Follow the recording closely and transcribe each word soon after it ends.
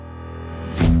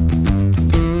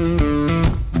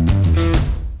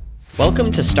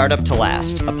Welcome to Startup to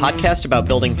Last, a podcast about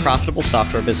building profitable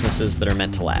software businesses that are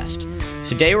meant to last.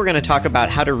 Today, we're going to talk about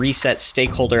how to reset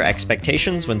stakeholder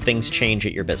expectations when things change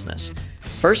at your business.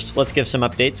 First, let's give some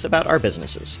updates about our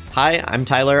businesses. Hi, I'm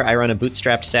Tyler. I run a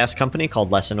bootstrapped SaaS company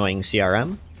called Less Annoying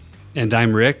CRM. And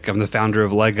I'm Rick. I'm the founder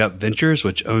of Leg Up Ventures,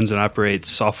 which owns and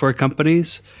operates software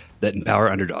companies that empower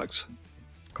underdogs.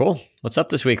 Cool. What's up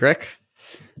this week, Rick?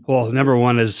 Well, number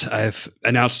one is I've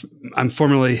announced I'm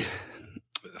formally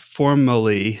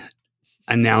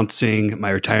announcing my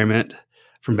retirement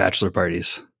from bachelor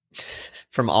parties.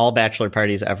 From all bachelor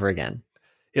parties ever again.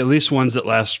 At least ones that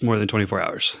last more than 24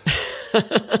 hours.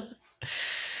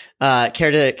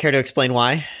 Care to explain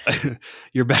why?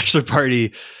 Your bachelor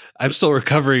party, I'm still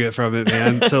recovering from it,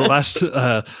 man. So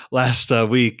last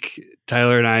week,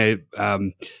 Tyler and I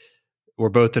were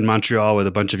both in Montreal with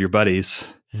a bunch of your buddies,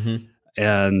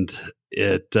 and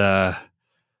it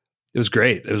was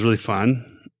great. It was really fun,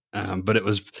 but it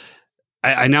was.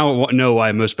 I now know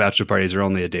why most bachelor parties are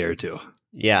only a day or two.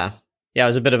 Yeah, it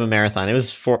was a bit of a marathon. It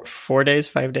was 5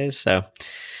 days. So,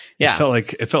 yeah, it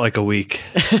felt like a week,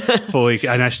 full week,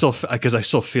 and I still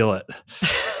feel it.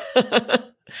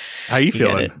 How are you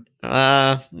feeling?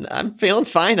 I'm feeling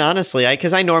fine, honestly.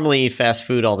 Because I normally eat fast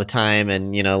food all the time,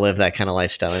 and live that kind of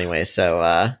lifestyle anyway. So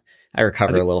I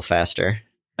recover a little faster.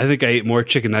 I think I ate more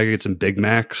chicken nuggets and Big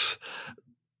Macs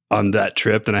on that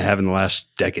trip than I have in the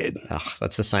last decade. Oh,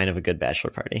 that's the sign of a good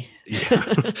bachelor party.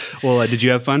 Yeah. Well, did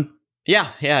you have fun? Yeah,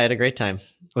 I had a great time.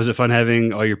 Was it fun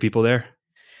having all your people there?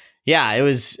 Yeah, it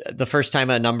was the first time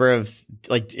a number of,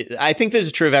 I think this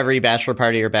is true of every bachelor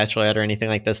party or bachelorette or anything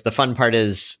like this. The fun part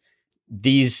is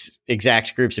these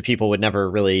exact groups of people would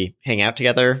never really hang out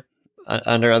together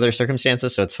under other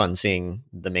circumstances. So it's fun seeing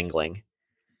the mingling.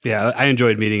 Yeah, I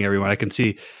enjoyed meeting everyone. I can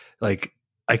see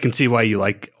why you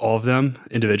like all of them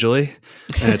individually,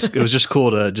 and it was just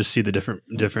cool to just see the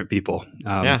different people.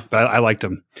 But I liked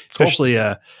them, especially.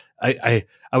 Cool. I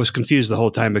was confused the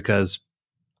whole time because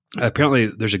apparently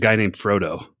there's a guy named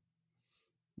Frodo.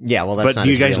 Yeah, well, that's but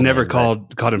you guys never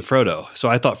called him Frodo, so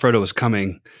I thought Frodo was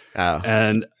coming. Oh,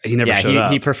 and he never showed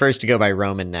up. He prefers to go by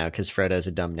Roman now because Frodo's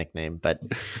a dumb nickname. But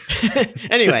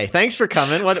anyway, thanks for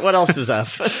coming. What else is up?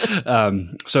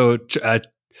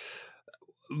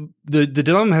 The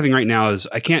dilemma I'm having right now is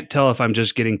I can't tell if I'm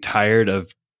just getting tired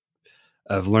of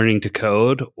learning to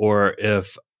code or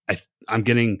if I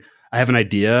have an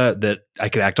idea that I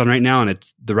could act on right now and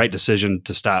it's the right decision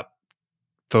to stop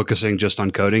focusing just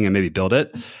on coding and maybe build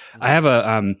it. I have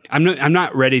I'm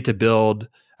not ready to build,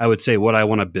 I would say, what I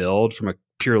want to build from a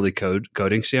purely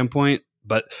coding standpoint,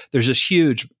 but there's this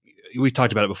huge, we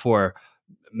talked about it before,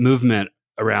 movement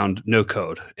around no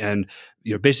code and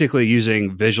basically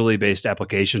using visually based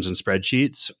applications and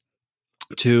spreadsheets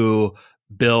to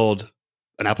build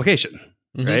an application,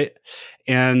 right?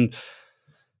 And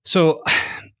so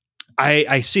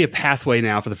I see a pathway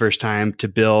now for the first time to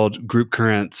build Group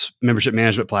Current's membership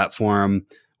management platform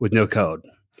with no code,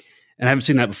 and I haven't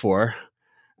seen that before.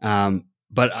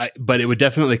 But it would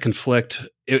definitely conflict.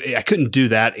 I couldn't do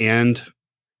that and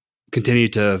continue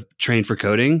to train for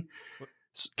coding.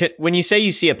 When you say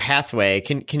you see a pathway,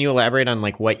 can you elaborate on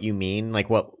what you mean?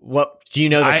 What do you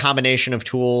know the combination of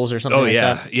tools or something like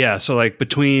that? Yeah. So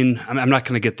between, I'm not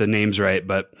going to get the names right,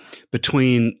 but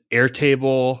between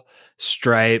Airtable,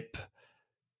 Stripe,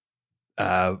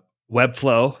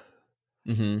 Webflow,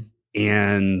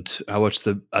 and what's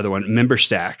the other one?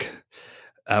 MemberStack,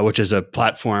 which is a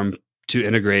platform to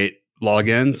integrate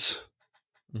logins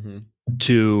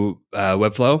to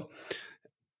Webflow.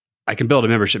 I can build a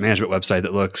membership management website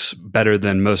that looks better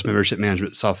than most membership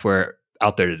management software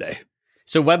out there today.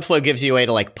 So Webflow gives you a way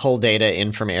to pull data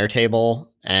in from Airtable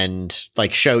and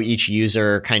show each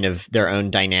user kind of their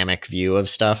own dynamic view of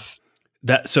stuff.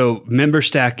 So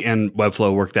MemberStack and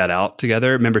Webflow work that out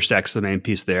together. MemberStack's the main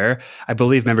piece there. I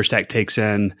believe MemberStack takes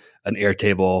in an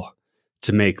Airtable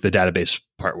to make the database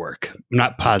part work. I'm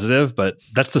not positive, but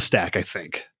that's the stack, I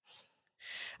think.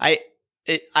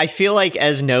 I feel like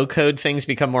as no-code things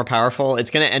become more powerful,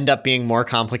 it's going to end up being more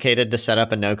complicated to set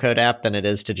up a no-code app than it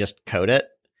is to just code it.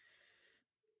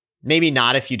 Maybe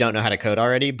not if you don't know how to code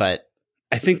already, but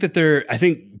I think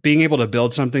being able to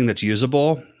build something that's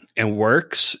usable and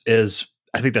works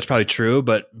I think that's probably true,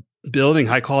 but building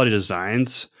high-quality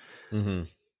designs,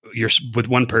 you're with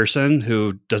one person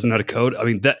who doesn't know how to code. I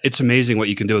mean, it's amazing what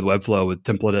you can do with Webflow with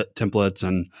templates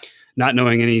and not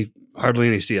knowing hardly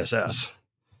any CSS.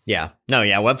 Yeah. No,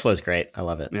 yeah. Webflow is great. I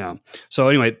love it. Yeah. So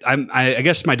anyway, I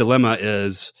guess my dilemma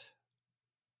is,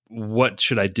 what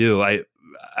should I do?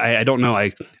 I don't know.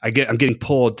 I'm getting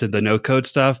pulled to the no code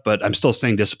stuff, but I'm still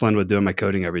staying disciplined with doing my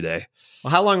coding every day.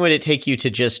 Well, how long would it take you to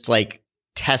just like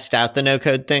test out the no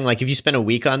code thing? Like if you spent a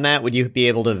week on that, would you be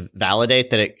able to validate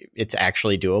that it's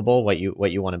actually doable, what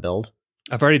you want to build?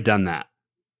 I've already done that.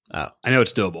 Oh, I know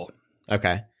it's doable.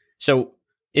 okay. So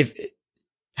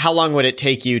how long would it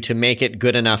take you to make it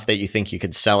good enough that you think you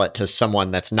could sell it to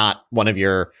someone that's not one of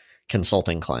your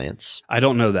consulting clients? I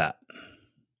don't know that.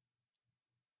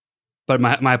 But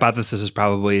my hypothesis is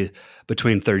probably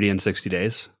between 30 and 60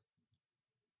 days.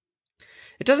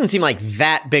 It doesn't seem like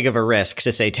that big of a risk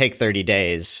to say take 30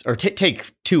 days or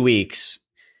take 2 weeks,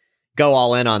 go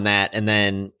all in on that, and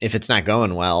then if it's not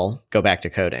going well, go back to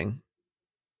coding.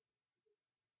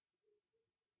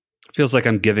 Feels like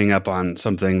I'm giving up on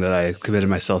something that I committed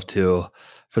myself to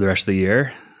for the rest of the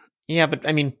year. Yeah, but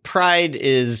I mean, pride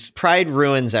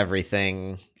ruins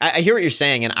everything. I hear what you're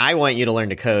saying, and I want you to learn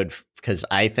to code because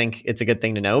I think it's a good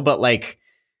thing to know. But like,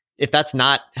 if that's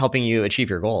not helping you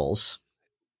achieve your goals.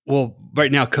 Well,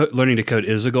 right now, learning to code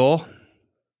is a goal.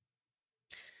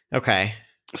 Okay.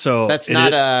 So that's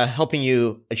not helping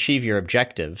you achieve your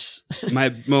objectives. My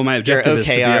objective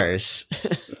your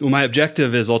OKRs. My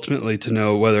objective is ultimately to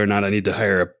know whether or not I need to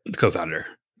hire a co-founder,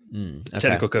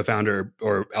 technical co-founder,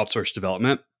 or outsource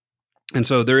development. And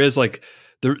so there is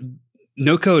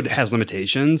no code has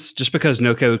limitations. Just because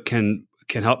no code can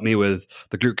help me with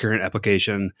the group current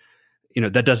application,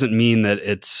 that doesn't mean that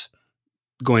it's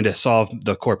going to solve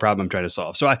the core problem I'm trying to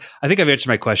solve. So I think I've answered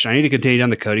my question. I need to continue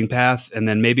down the coding path, and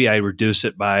then maybe I reduce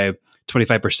it by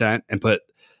 25% and put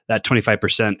that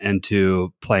 25%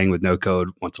 into playing with no code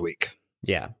once a week.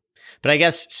 Yeah. But I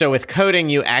guess, so with coding,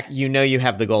 you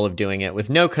have the goal of doing it.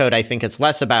 With no code, I think it's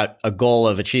less about a goal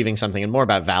of achieving something and more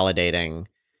about validating.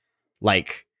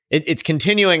 Like it's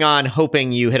continuing on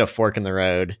hoping you hit a fork in the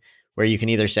road where you can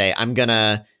either say, I'm going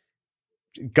to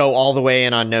go all the way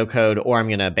in on no code or I'm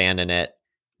going to abandon it.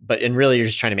 And really, you're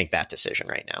just trying to make that decision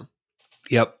right now.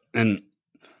 Yep, and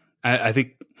I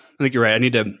think you're right. I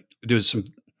need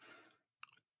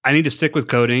to stick with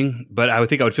coding, but I would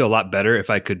think I would feel a lot better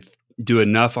if I could do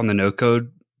enough on the no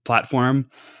code platform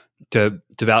to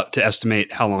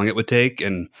estimate how long it would take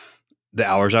and the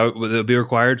hours that would be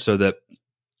required, so that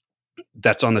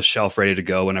that's on the shelf ready to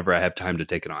go whenever I have time to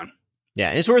take it on. Yeah,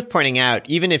 it's worth pointing out,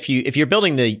 even if you're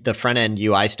building the front end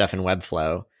UI stuff in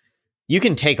Webflow, you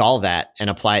can take all that and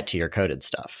apply it to your coded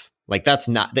stuff. Like that's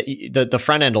not the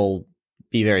front end will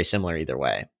be very similar either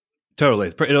way.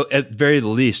 Totally. At very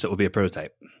least, it will be a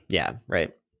prototype. Yeah.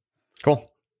 Right.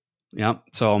 Cool. Yeah.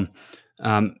 So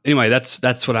anyway,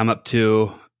 that's what I'm up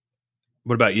to.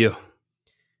 What about you?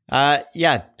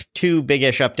 Yeah. 2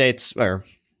 big-ish updates, or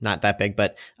not that big,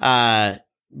 but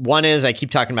one is I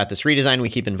keep talking about this redesign. We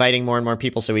keep inviting more and more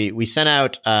people. So we sent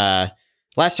out,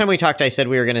 last time we talked, I said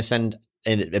we were going to send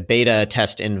a beta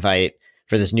test invite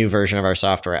for this new version of our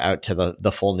software out to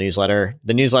the full newsletter.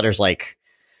 The newsletter's like,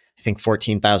 I think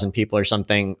 14,000 people or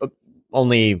something,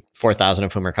 only 4,000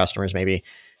 of whom are customers maybe.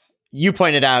 You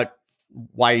pointed out,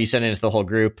 why are you sending it to the whole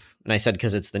group? And I said,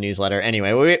 because it's the newsletter.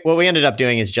 Anyway, what we ended up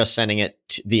doing is just sending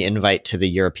the invite to the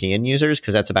European users,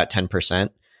 because that's about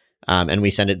 10%. And we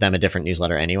send them a different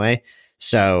newsletter anyway.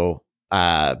 So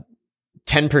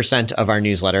 10% of our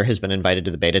newsletter has been invited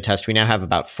to the beta test. We now have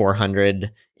about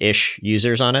 400-ish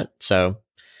users on it. So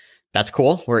that's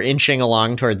cool. We're inching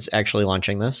along towards actually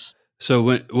launching this. So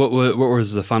what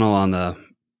was the funnel on the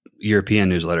European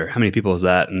newsletter? How many people was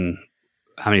that? And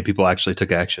how many people actually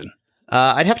took action?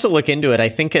 I'd have to look into it. I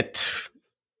think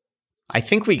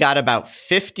we got about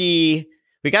 50.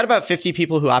 We got about 50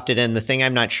 people who opted in. The thing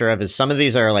I'm not sure of is some of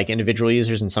these are like individual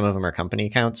users and some of them are company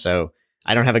accounts. So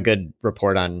I don't have a good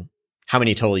report on how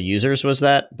many total users was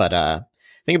that, but I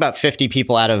think about 50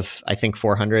 people out of, I think,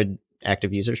 400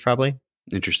 active users probably.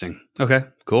 Interesting. Okay,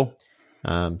 cool.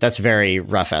 That's a very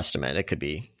rough estimate. It could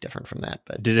be different from that,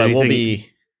 but did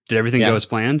everything go as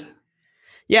planned?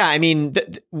 Yeah, I mean,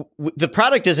 the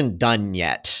product isn't done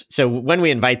yet. So when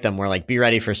we invite them, we're like, be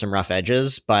ready for some rough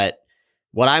edges. But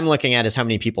what I'm looking at is how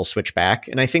many people switch back.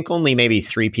 And I think only maybe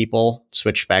 3 people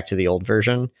switched back to the old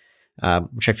version,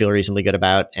 which I feel reasonably good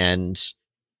about. And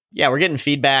yeah, we're getting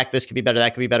feedback. This could be better.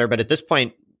 That could be better. But at this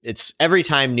point, it's every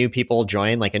time new people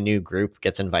join, like a new group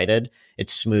gets invited,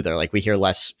 it's smoother. Like we hear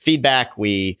less feedback,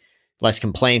 less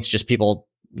complaints, just people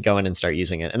go in and start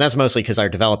using it. And that's mostly because our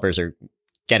developers are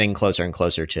getting closer and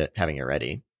closer to having it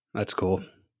ready. That's cool.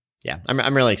 Yeah,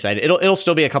 I'm really excited. It'll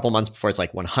still be a couple months before it's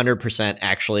like 100%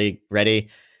 actually ready.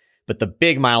 But the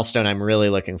big milestone I'm really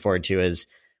looking forward to is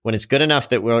when it's good enough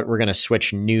that we're going to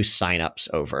switch new signups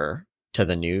over to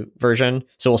the new version.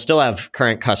 So we'll still have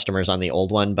current customers on the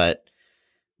old one, but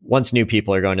once new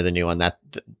people are going to the new one, that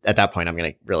at that point, I'm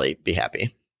going to really be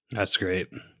happy. That's great.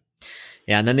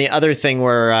 Yeah. And then the other thing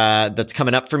that's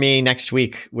coming up for me next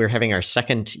week, we're having our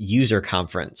second user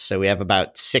conference. So we have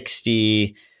about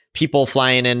 60 people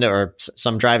flying into, or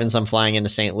some driving, some flying into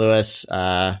St. Louis.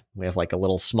 We have like a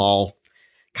little small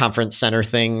conference center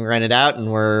thing rented out,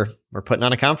 and we're putting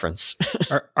on a conference.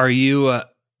 Are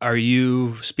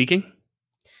you speaking?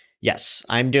 Yes,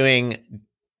 I'm doing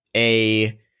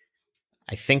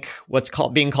I think what's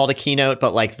being called a keynote,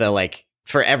 but like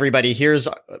for everybody, here's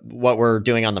what we're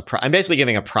doing on I'm basically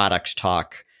giving a product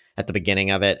talk at the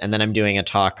beginning of it. And then I'm doing a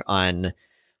talk on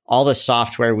all the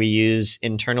software we use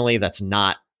internally that's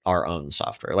not our own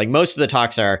software. Like most of the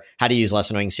talks are how to use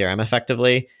Less Annoying CRM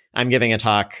effectively. I'm giving a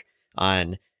talk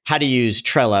on how to use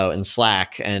Trello and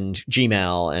Slack and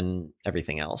Gmail and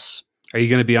everything else. Are you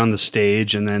going to be on the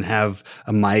stage and then have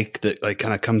a mic that like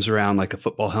kind of comes around like a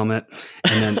football helmet?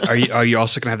 And then are you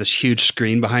also going to have this huge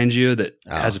screen behind you that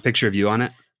has a picture of you on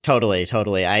it? Totally.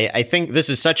 I think this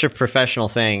is such a professional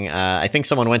thing. I think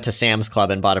someone went to Sam's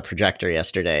Club and bought a projector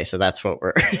yesterday. So that's what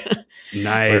we're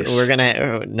nice. We're going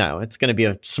to, it's going to be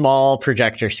a small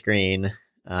projector screen,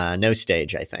 no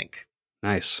stage, I think.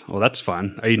 Nice. Well, that's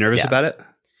fun. Are you nervous about it?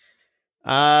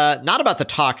 Not about the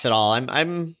talks at all.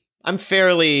 I'm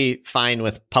fairly fine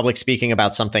with public speaking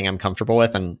about something I'm comfortable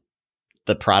with, and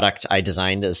the product I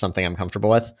designed is something I'm comfortable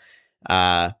with.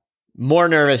 More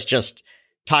nervous just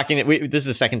talking. This is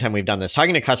the second time we've done this.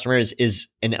 Talking to customers is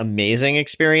an amazing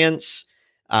experience.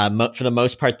 For the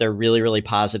most part, they're really, really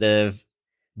positive,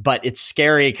 but it's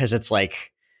scary because it's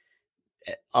like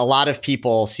a lot of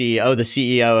people see, the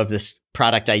CEO of this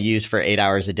product I use for 8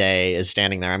 hours a day is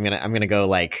standing there. I'm gonna go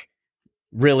like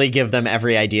really give them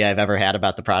every idea I've ever had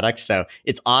about the product. So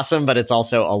it's awesome, but it's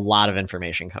also a lot of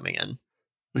information coming in.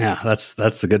 Yeah, that's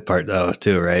the good part though,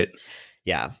 too, right?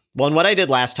 Yeah. Well, and what I did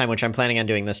last time, which I'm planning on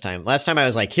doing this time, last time I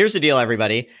was like, here's the deal,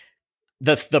 everybody.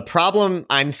 The problem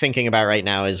I'm thinking about right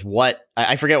now is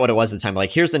I forget what it was at the time.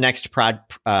 Like, here's the next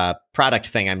product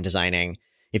thing I'm designing.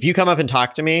 If you come up and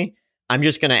talk to me, I'm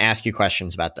just going to ask you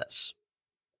questions about this.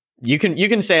 You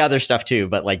can say other stuff too,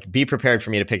 but like be prepared for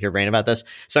me to pick your brain about this.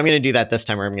 So I'm going to do that this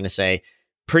time, where I'm going to say,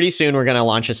 pretty soon we're going to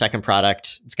launch a second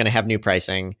product. It's going to have new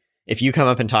pricing. If you come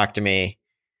up and talk to me,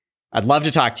 I'd love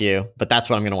to talk to you, but that's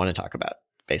what I'm going to want to talk about,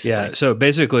 basically. Yeah. So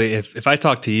basically, if I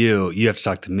talk to you, you have to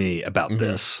talk to me about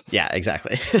this. Yeah,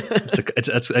 exactly.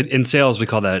 it's in sales, we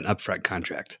call that an upfront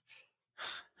contract.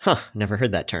 Huh. Never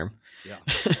heard that term. Yeah.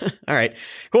 All right.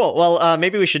 Cool. Well,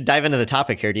 maybe we should dive into the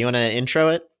topic here. Do you want to intro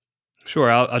it?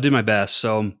 Sure, I'll do my best.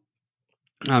 So,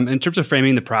 in terms of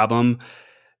framing the problem,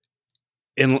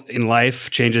 in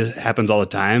life, changes happens all the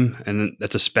time, and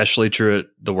that's especially true at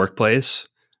the workplace.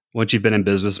 Once you've been in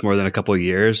business more than a couple of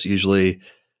years, usually,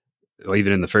 or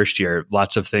even in the first year,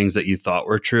 lots of things that you thought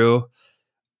were true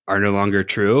are no longer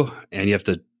true, and you have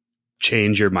to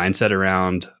change your mindset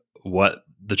around what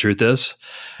the truth is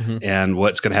and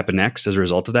what's going to happen next as a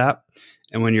result of that.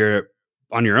 And when you're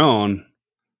on your own,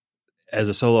 as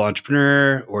a solo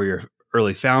entrepreneur or your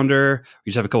early founder,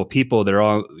 you just have a couple of people that are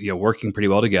all working pretty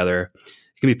well together.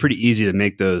 It can be pretty easy to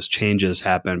make those changes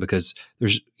happen because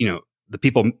there's the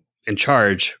people in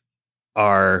charge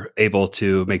are able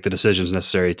to make the decisions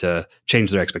necessary to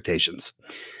change their expectations.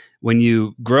 When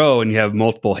you grow and you have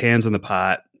multiple hands in the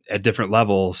pot at different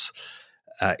levels,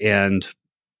 and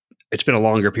it's been a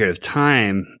longer period of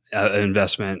time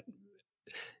investment,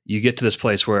 you get to this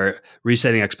place where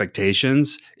resetting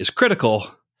expectations is critical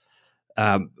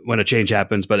when a change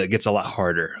happens, but it gets a lot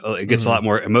harder. It gets a lot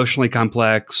more emotionally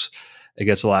complex. It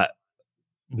gets a lot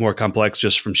more complex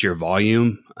just from sheer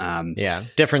volume.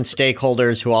 Different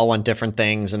stakeholders who all want different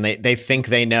things, and they think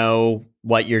they know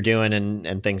what you're doing,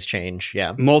 and things change.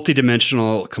 Yeah.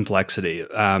 Multidimensional complexity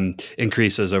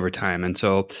increases over time. And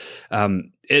so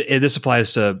this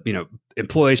applies to,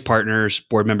 employees, partners,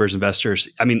 board members, investors.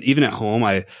 I mean, even at home,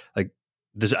 when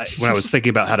I was thinking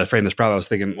about how to frame this problem, I was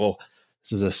thinking, well,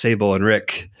 this is a Sable and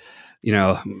Rick,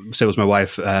 Sable's my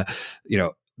wife,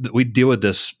 we deal with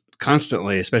this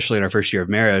constantly, especially in our first year of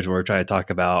marriage, when we're trying to talk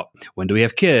about when do we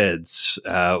have kids,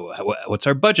 what's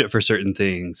our budget for certain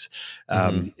things,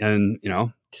 and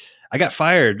I got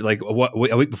fired like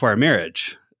a week before our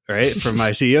marriage, right, from my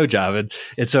CEO job,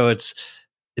 and so it's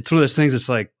one of those things. It's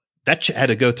like that had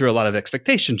to go through a lot of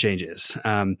expectation changes,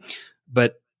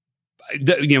 but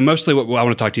mostly what I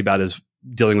want to talk to you about is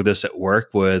dealing with this at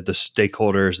work with the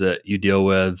stakeholders that you deal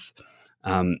with.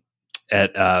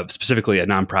 At specifically a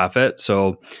nonprofit.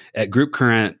 So at Group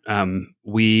Current,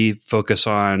 we focus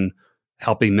on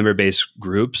helping member-based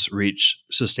groups reach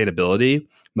sustainability.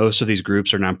 Most of these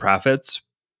groups are nonprofits.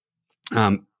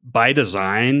 by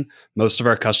design, most of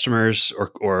our customers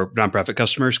or nonprofit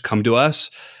customers come to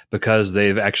us because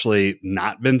they've actually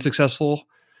not been successful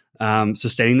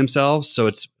sustaining themselves. So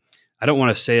I don't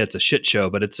want to say it's a shit show,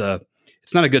 but it's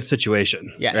not a good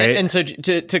situation. Yeah. Right? And so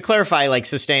to clarify, like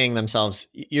sustaining themselves,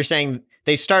 you're saying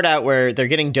they start out where they're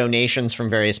getting donations from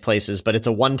various places, but it's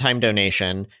a one-time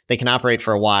donation. They can operate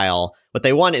for a while. What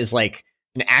they want is like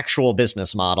an actual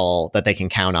business model that they can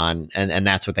count on. And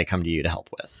that's what they come to you to help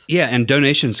with. Yeah. And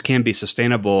donations can be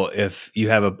sustainable if you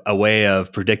have a way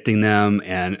of predicting them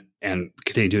and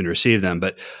continuing to receive them.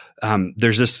 But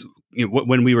there's this,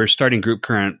 when we were starting Group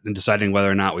Current and deciding whether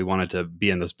or not we wanted to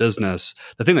be in this business,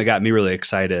 the thing that got me really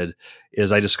excited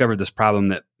is I discovered this problem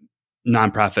that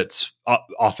nonprofits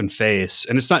often face,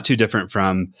 and it's not too different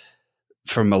from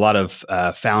a lot of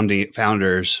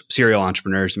founders, serial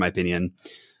entrepreneurs, in my opinion.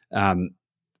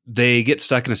 They get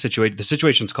stuck in a situation. The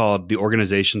situation's called the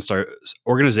organizational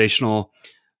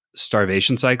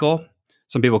starvation cycle.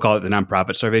 Some people call it the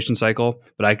nonprofit starvation cycle,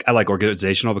 but I like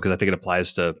organizational because I think it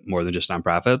applies to more than just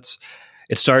nonprofits.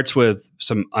 It starts with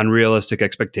some unrealistic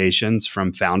expectations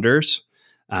from founders.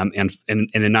 And in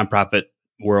a nonprofit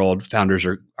world, founders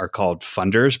are called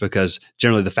funders because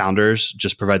generally the founders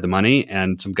just provide the money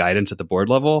and some guidance at the board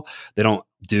level. They don't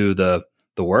do the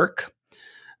work.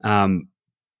 A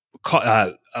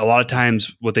lot of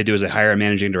times what they do is they hire a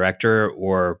managing director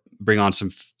or bring on some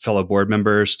fellow board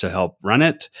members to help run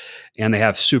it. And they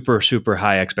have super, super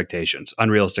high expectations,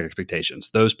 unrealistic expectations.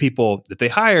 Those people that they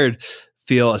hired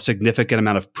feel a significant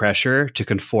amount of pressure to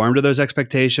conform to those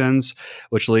expectations,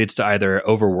 which leads to either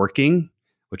overworking,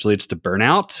 which leads to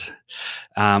burnout,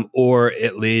 or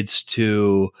it leads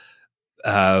to,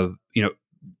 kind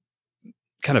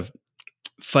of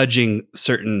fudging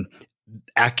certain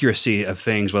accuracy of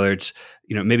things, whether it's,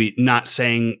 maybe not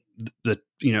saying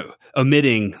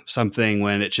omitting something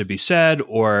when it should be said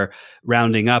or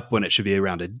rounding up when it should be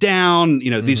rounded down.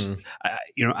 These,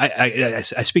 I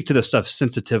speak to this stuff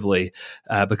sensitively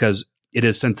because it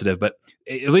is sensitive, but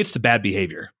it leads to bad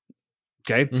behavior.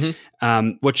 Okay.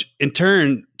 Which in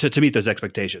turn to meet those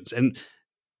expectations, and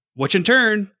which in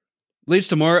turn leads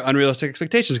to more unrealistic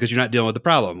expectations because you're not dealing with the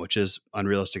problem, which is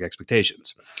unrealistic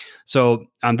expectations. So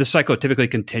this cycle typically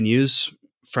continues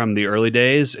from the early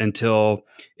days until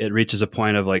it reaches a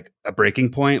point of like a breaking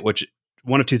point, which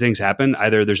one of two things happen.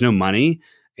 Either there's no money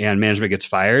and management gets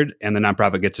fired and the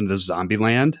nonprofit gets into this zombie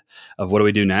land of what do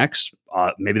we do next?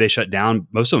 Maybe they shut down.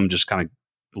 Most of them just kind of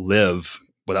live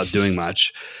without doing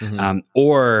much.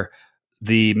 Or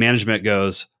the management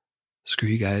goes, screw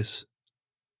you guys.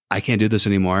 I can't do this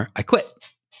anymore. I quit.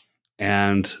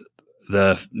 And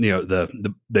there's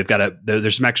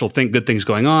some actual good things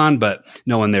going on, but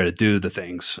no one there to do the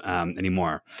things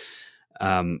anymore.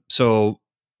 So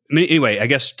anyway, I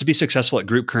guess to be successful at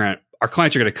Group Current, our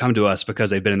clients are going to come to us because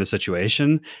they've been in this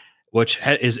situation, which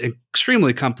is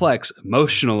extremely complex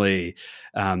emotionally.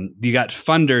 You got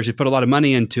funders who put a lot of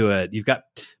money into it. You've got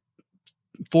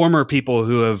former people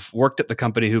who have worked at the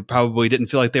company who probably didn't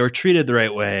feel like they were treated the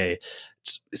right way.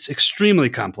 It's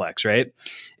extremely complex, right?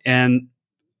 And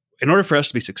in order for us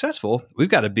to be successful, we've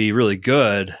got to be really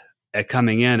good at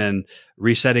coming in and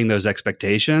resetting those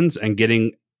expectations and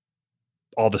getting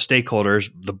all the stakeholders,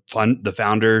 the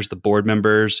founders, the board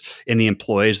members, any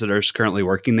employees that are currently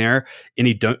working there,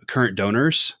 any current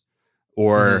donors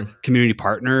or community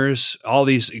partners,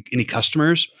 any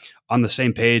customers on the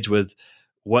same page with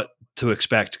what to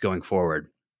expect going forward.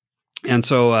 And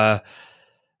so,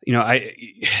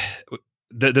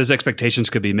 those expectations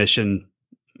could be mission,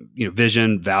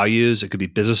 vision, values. It could be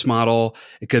business model.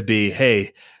 It could be,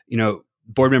 hey,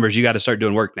 board members, you got to start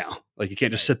doing work now. Like you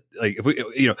can't just sit. Like if we,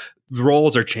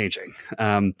 roles are changing.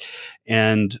 So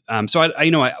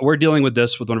we're dealing with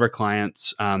this with one of our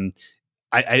clients. We're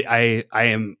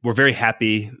very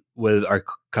happy with our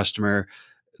customer.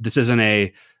 This isn't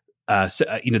a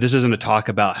talk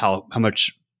about how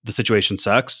much the situation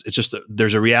sucks. It's just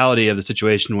there's a reality of the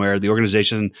situation where the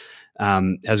organization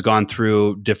has gone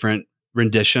through different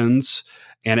renditions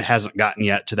and it hasn't gotten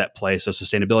yet to that place of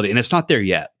sustainability. And it's not there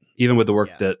yet, even with the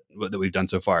work that we've done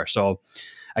so far. So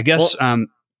I guess, go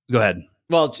ahead.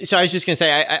 Well, so I was just going to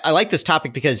say, I like this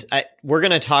topic because we're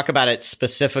going to talk about it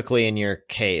specifically in your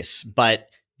case, but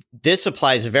this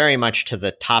applies very much to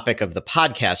the topic of the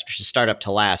podcast, which is Startup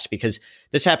to Last, because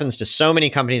this happens to so many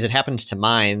companies. It happened to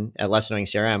mine at Less Annoying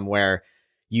CRM, where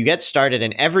you get started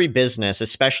in every business,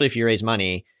 especially if you raise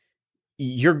money,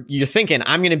 you're thinking,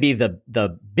 I'm going to be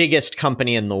the biggest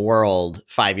company in the world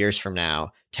 5 years from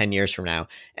now, 10 years from now.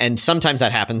 And sometimes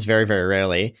that happens, very, very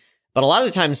rarely. But a lot of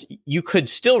the times you could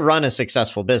still run a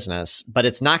successful business, but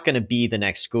it's not going to be the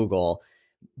next Google.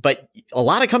 But a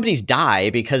lot of companies die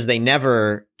because they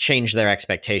never change their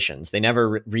expectations. They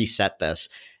never reset this.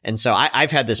 And so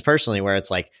I've had this personally where it's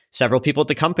like several people at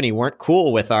the company weren't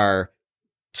cool with our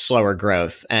slower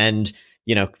growth. And,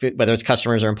 whether it's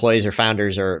customers or employees or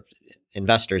founders or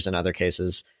investors in other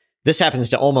cases, this happens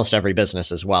to almost every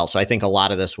business as well. So I think a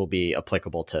lot of this will be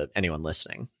applicable to anyone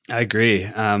listening. I agree.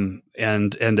 I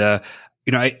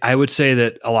would say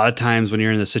that a lot of times when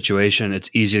you're in this situation, it's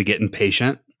easy to get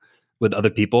impatient with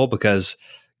other people because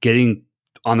getting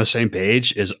on the same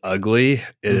page is ugly.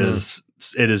 It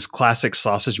is classic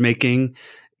sausage making.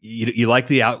 You like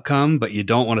the outcome, but you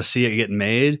don't want to see it get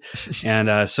made.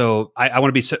 And so I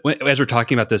want to be, as we're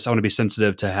talking about this, I want to be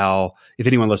sensitive to how, if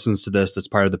anyone listens to this, that's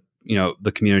part of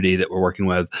the community that we're working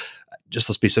with, just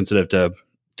let's be sensitive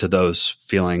to those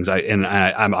feelings.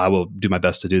 I will do my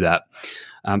best to do that.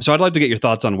 So I'd like to get your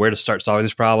thoughts on where to start solving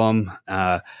this problem,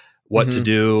 what to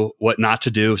do, what not to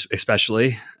do,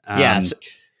 especially. Yes.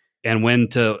 And when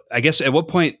to, I guess, at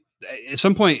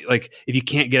some point, like if you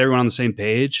can't get everyone on the same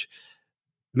page,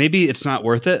 maybe it's not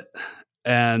worth it.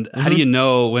 And how do you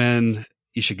know when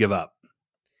you should give up?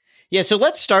 Yeah. So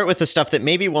let's start with the stuff that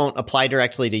maybe won't apply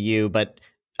directly to you, but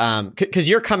because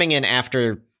you're coming in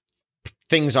after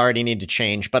things already need to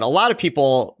change. But a lot of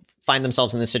people find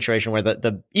themselves in this situation where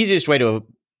the easiest way to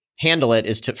handle it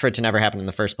is for it to never happen in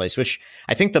the first place, which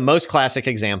I think the most classic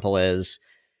example is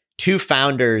two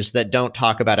founders that don't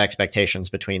talk about expectations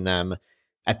between them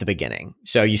at the beginning.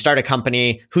 So you start a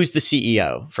company, who's the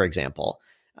CEO, for example?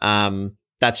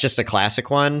 That's just a classic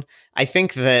one. I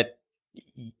think that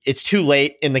it's too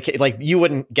late in the case. Like you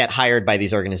wouldn't get hired by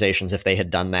these organizations if they had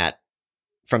done that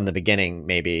from the beginning,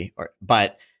 maybe.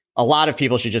 But a lot of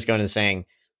people should just go into saying,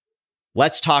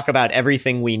 let's talk about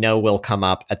everything we know will come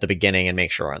up at the beginning and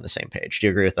make sure we're on the same page. Do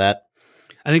you agree with that?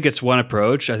 I think it's one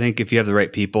approach. I think if you have the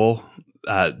right people,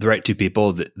 the right two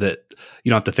people that you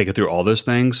don't have to think it through all those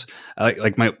things.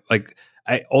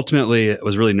 I ultimately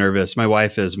was really nervous. My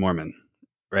wife is Mormon,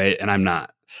 right? And I'm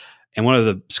not. And one of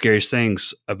the scariest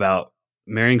things about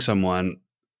marrying someone,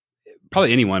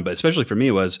 probably anyone, but especially for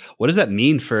me, was what does that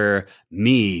mean for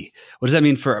me? What does that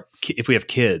mean for if we have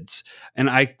kids? And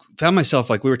I found myself,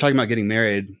 like, we were talking about getting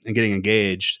married and getting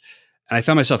engaged, and I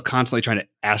found myself constantly trying to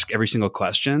ask every single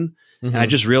question. And I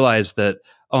just realized that,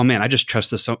 oh man, I just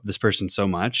trust this person so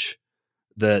much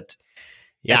that.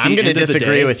 Yeah, I'm going to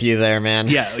disagree with you there, man.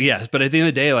 Yeah. But at the end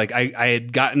of the day, like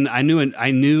I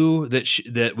knew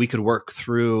that we could work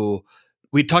through.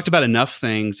 We talked about enough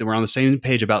things and we're on the same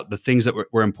page about the things that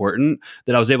were important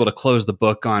that I was able to close the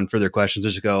book on further questions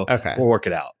and just go, okay, we'll work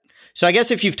it out. So I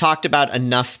guess if you've talked about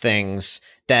enough things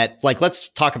that, like, let's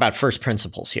talk about first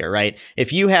principles here, right?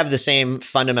 If you have the same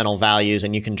fundamental values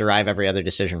and you can derive every other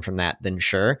decision from that, then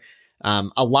sure.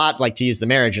 A lot, like to use the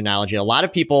marriage analogy, a lot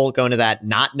of people go into that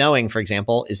not knowing, for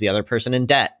example, is the other person in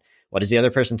debt? What does the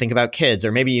other person think about kids?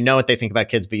 Or maybe you know what they think about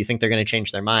kids, but you think they're going to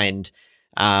change their mind.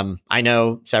 I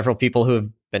know several people who have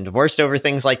been divorced over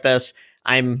things like this.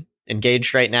 I'm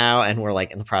engaged right now and we're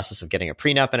like in the process of getting a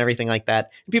prenup and everything like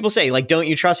that. And people say, like, don't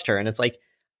you trust her? And it's like,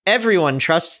 everyone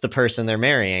trusts the person they're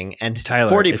marrying, and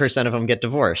Tyler, 40% of them get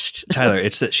divorced. Tyler,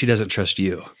 it's that she doesn't trust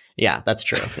you. Yeah, that's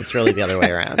true. It's really the other way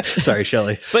around. Sorry,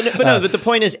 Shelley. But the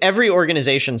point is, every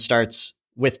organization starts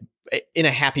in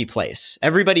a happy place.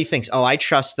 Everybody thinks, oh, I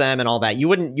trust them and all that. You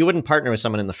wouldn't partner with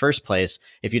someone in the first place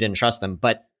if you didn't trust them.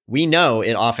 But we know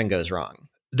it often goes wrong.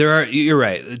 You're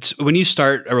right. It's when you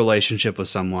start a relationship with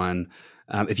someone,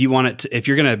 if you're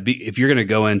going to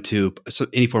go into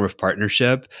any form of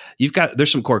partnership,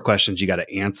 there's some core questions you got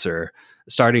to answer,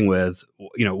 starting with,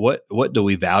 what do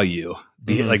we value?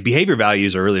 Like behavior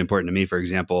values are really important to me. For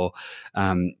example,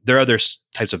 there are other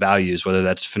types of values, whether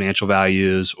that's financial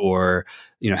values or,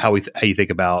 how you think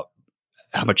about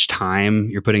how much time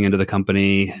you're putting into the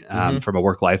company, from a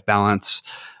work-life balance.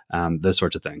 Those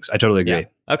sorts of things. I totally agree. Yeah.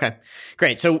 Okay,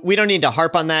 great. So we don't need to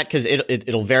harp on that because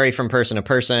it'll vary from person to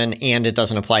person and it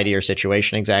doesn't apply to your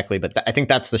situation exactly. But I think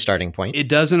that's the starting point. It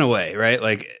does in a way, right?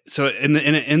 Like, so in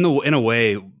a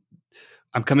way,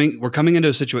 we're coming into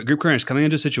a situation, Group Current is coming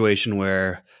into a situation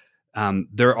where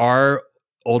there are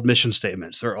old mission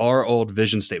statements, there are old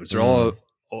vision statements,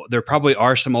 there probably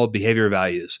are some old behavior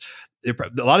values. A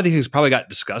lot of these things probably got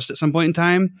discussed at some point in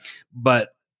time, but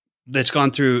that's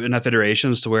gone through enough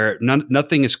iterations to where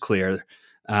nothing is clear.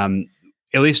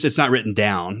 At least it's not written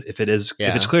down. If it's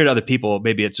clear to other people,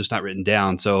 maybe it's just not written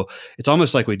down. So it's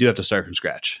almost like we do have to start from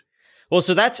scratch. Well,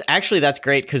 so that's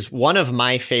great, because one of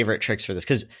my favorite tricks for this,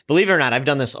 because believe it or not, I've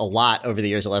done this a lot over the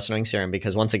years at Less Annoying CRM,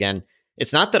 because once again,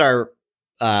 it's not that our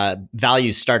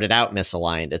values started out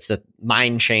misaligned. It's that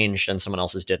mine changed and someone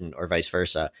else's didn't, or vice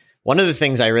versa. one of the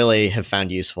things I really have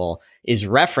found useful is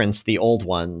reference the old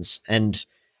ones and,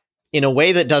 in a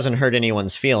way that doesn't hurt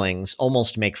anyone's feelings,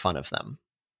 almost make fun of them.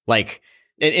 Like,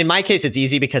 in my case, it's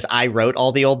easy because I wrote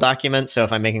all the old documents. So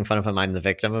if I'm making fun of them, I'm the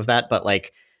victim of that. But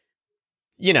like,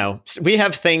 we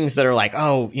have things that are like,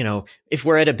 oh, if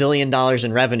we're at $1 billion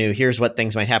in revenue, here's what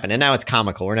things might happen. And now it's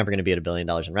comical. We're never going to be at $1 billion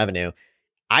in revenue.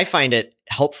 I find it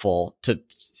helpful to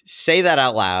say that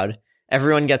out loud.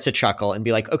 Everyone gets a chuckle and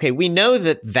be like, okay, we know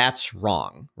that that's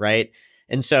wrong, right?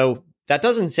 And so that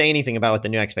doesn't say anything about what the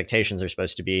new expectations are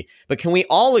supposed to be. But can we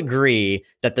all agree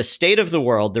that the state of the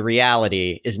world, the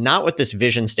reality, is not what this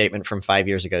vision statement from 5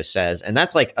 years ago says? And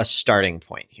that's like a starting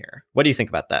point here. What do you think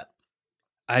about that?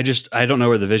 I don't know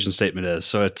where the vision statement is.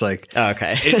 So it's like, oh,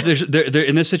 okay. There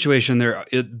in this situation,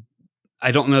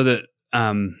 I don't know that,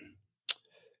 I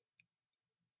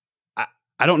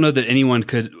don't know that anyone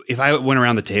could, if I went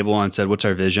around the table and said, what's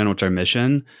our vision? What's our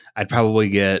mission? I'd probably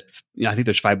get, I think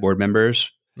there's 5 board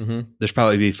members. Mm-hmm. There's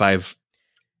probably be 5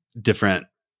 different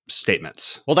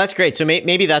statements. Well, that's great. So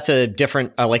maybe that's a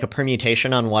different, like a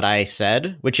permutation on what I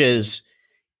said, which is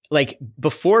like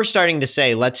before starting to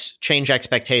say, let's change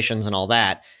expectations and all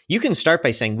that, you can start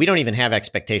by saying, we don't even have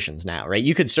expectations now, right?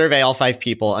 You could survey all 5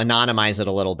 people, anonymize it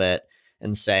a little bit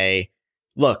and say,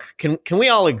 look, can we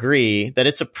all agree that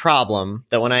it's a problem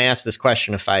that when I ask this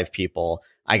question of 5 people,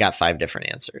 I got 5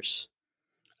 different answers?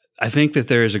 I think that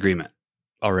there is agreement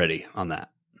already on that.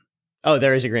 Oh,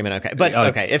 there is agreement. Okay. But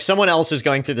okay, if someone else is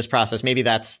going through this process, maybe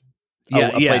that's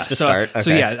a place to start. Okay. So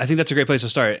yeah, I think that's a great place to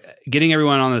start. Getting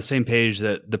everyone on the same page.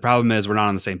 That the problem is we're not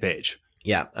on the same page.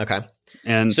 Yeah. Okay.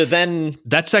 And so then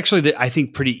that's actually, I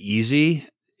think, pretty easy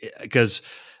because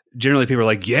generally people are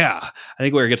like, yeah. I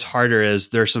think where it gets harder is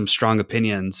there's some strong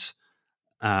opinions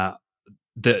that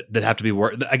have to be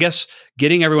worked. I guess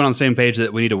getting everyone on the same page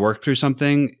that we need to work through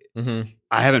something. Mm-hmm.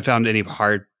 I haven't found any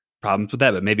hard problems with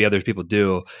that, but maybe other people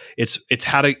do. It's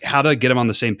how to get them on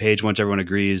the same page. Once everyone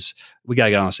agrees, we got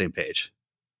to get on the same page.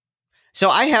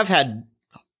 So I have had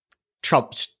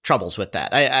troubles with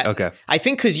that. Okay. I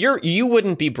think because you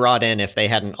wouldn't be brought in if they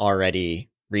hadn't already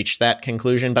reached that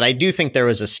conclusion. But I do think there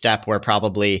was a step where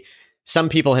probably some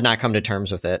people had not come to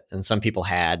terms with it and some people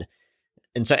had.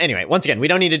 And so anyway, once again, we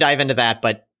don't need to dive into that,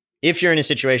 but if you're in a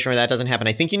situation where that doesn't happen,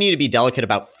 I think you need to be delicate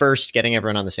about first getting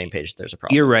everyone on the same page. There's a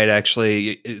problem. You're right.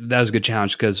 Actually, that was a good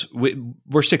challenge because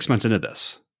we're 6 months into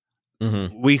this.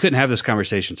 Mm-hmm. We couldn't have this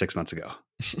conversation 6 months ago.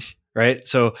 Right.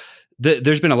 So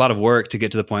there's been a lot of work to get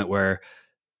to the point where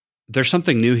there's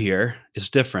something new here. It's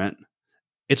different.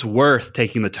 It's worth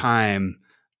taking the time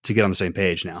to get on the same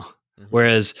page now. Mm-hmm.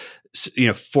 Whereas,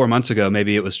 4 months ago,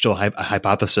 maybe it was still a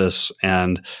hypothesis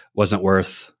and wasn't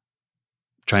worth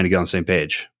trying to get on the same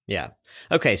page. Yeah.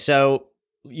 Okay. So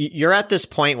you're at this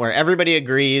point where everybody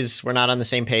agrees we're not on the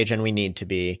same page and we need to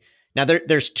be. Now,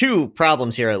 there's 2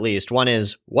 problems here, at least. One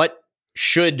is, what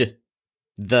should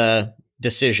the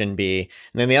decision be?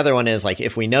 And then the other one is, like,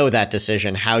 if we know that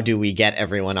decision, how do we get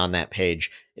everyone on that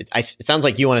page? It sounds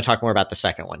like you want to talk more about the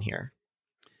second one here.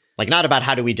 Like, not about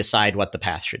how do we decide what the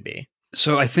path should be.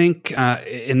 So I think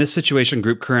in this situation,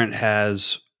 Group Current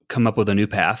has come up with a new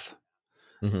path.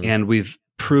 Mm-hmm. And we've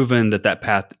proven that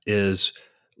path is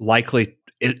likely,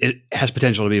 it has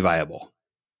potential to be viable,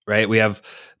 right?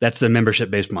 That's the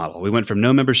membership-based model. We went from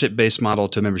no membership-based model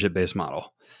to a membership-based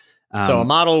model. So a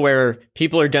model where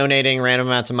people are donating random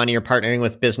amounts of money or partnering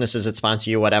with businesses that sponsor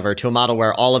you, whatever, to a model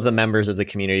where all of the members of the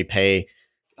community pay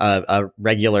a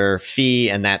regular fee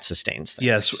and that sustains things.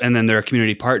 Yes. And then there are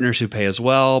community partners who pay as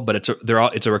well, but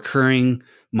it's a recurring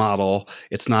model.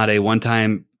 It's not a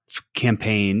one-time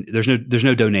campaign. There's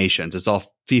no donations. It's all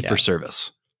fee for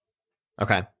service.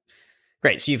 Okay,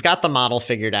 great. So you've got the model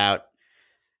figured out.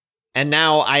 And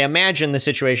now I imagine the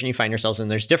situation you find yourselves in,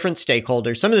 there's different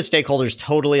stakeholders. Some of the stakeholders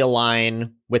totally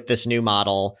align with this new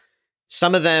model.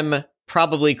 Some of them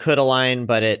probably could align,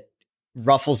 but it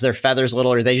ruffles their feathers a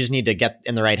little, or they just need to get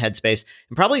in the right headspace.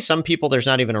 And probably some people, there's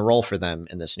not even a role for them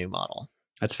in this new model.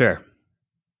 That's fair.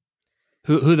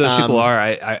 Who those people are,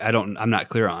 I'm not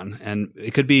clear on. And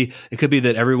it could be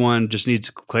that everyone just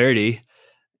needs clarity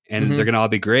and they're going to all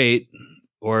be great.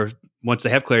 Or once they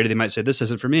have clarity, they might say, this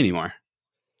isn't for me anymore.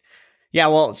 Yeah,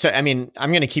 well, so, I mean,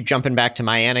 I'm going to keep jumping back to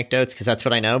my anecdotes because that's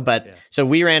what I know. But So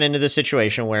we ran into this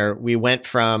situation where we went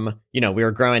from, we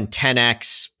were growing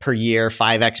 10x per year,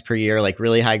 5x per year, like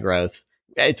really high growth,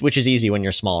 which is easy when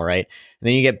you're small, right? And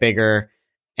then you get bigger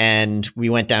and we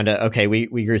went down to, okay, we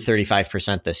grew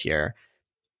 35% this year.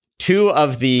 2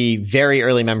 of the very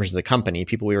early members of the company,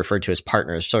 people we referred to as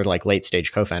partners, sort of like late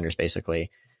stage co-founders,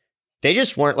 basically, they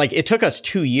just weren't like, it took us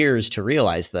 2 years to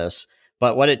realize this.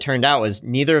 But what it turned out was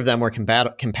neither of them were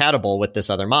compatible with this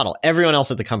other model. Everyone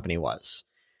else at the company was,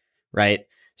 right?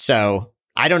 So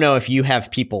I don't know if you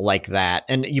have people like that,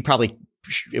 and you probably,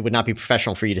 it would not be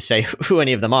professional for you to say who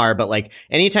any of them are, but like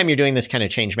anytime you're doing this kind of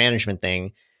change management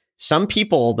thing, some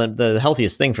people, the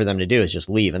healthiest thing for them to do is just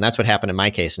leave. And that's what happened in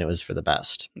my case, and it was for the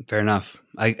best. Fair enough.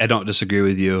 I don't disagree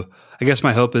with you. I guess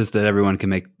my hope is that everyone can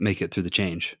make it through the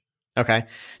change. Okay.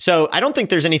 So I don't think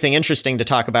there's anything interesting to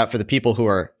talk about for the people who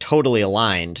are totally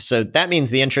aligned. So that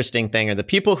means the interesting thing are the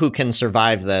people who can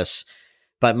survive this,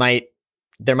 but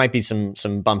there might be some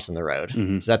bumps in the road.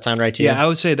 Mm-hmm. Does that sound right to you? Yeah, I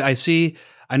would say that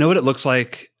I know what it looks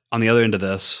like on the other end of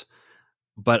this,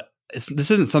 but this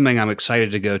isn't something I'm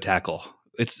excited to go tackle.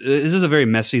 This is a very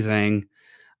messy thing.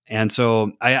 And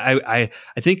so I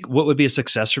think what would be a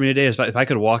success for me today is if I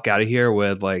could walk out of here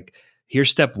with like, here's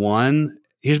step one,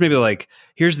 here's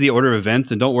the order of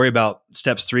events, and don't worry about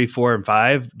steps 3, 4, and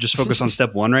 5. Just focus on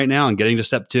step 1 right now and getting to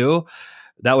step 2.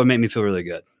 That would make me feel really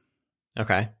good.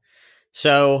 Okay.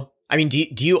 So, I mean,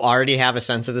 do you already have a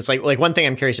sense of this? Like one thing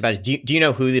I'm curious about is, do you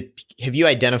know have you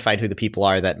identified who the people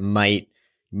are that might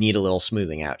need a little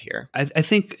smoothing out here? I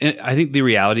think the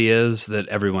reality is that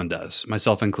everyone does,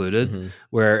 myself included, mm-hmm.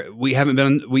 where we haven't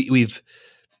been,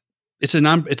 it's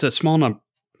a small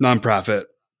nonprofit.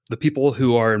 The people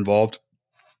who are involved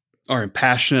are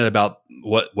passionate about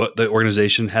what the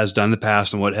organization has done in the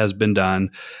past and what has been done,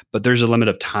 but there's a limit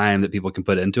of time that people can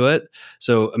put into it.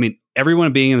 So, I mean,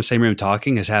 everyone being in the same room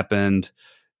talking has happened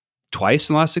twice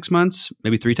in the last 6 months,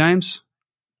 maybe 3 times.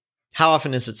 How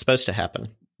often is it supposed to happen?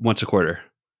 Once a quarter.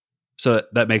 So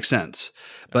that makes sense.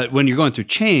 But when you're going through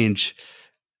change,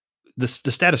 the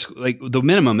status, like the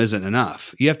minimum isn't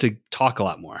enough. You have to talk a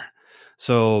lot more.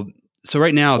 So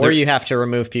right now, or you have to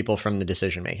remove people from the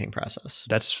decision-making process.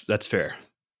 That's fair.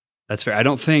 That's fair. I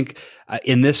don't think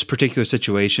in this particular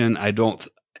situation, I don't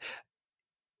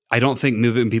think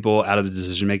moving people out of the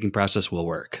decision-making process will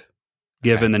work,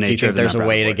 given the nature of the nonprofit. Do you think there's a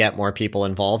way to get more people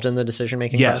involved in the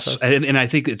decision-making process? Yes. And I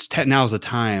think now is the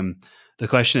time. The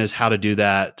question is how to do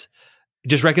that.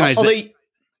 Just recognize that.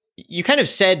 You kind of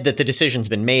said that the decision's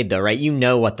been made, though, right? You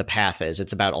know what the path is.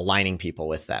 It's about aligning people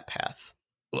with that path.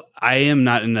 I am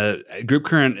not Group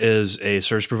Current is a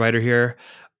service provider here.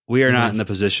 We are not in the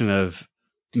position of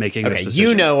making this decision.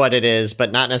 You know what it is,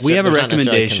 but not necessarily. We have a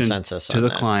recommendation to the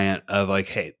client of like,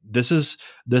 hey, this is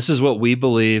what we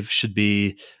believe should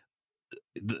be,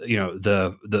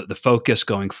 the focus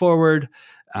going forward.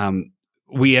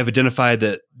 We have identified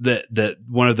that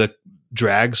one of the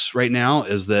drags right now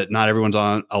is that not everyone's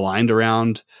aligned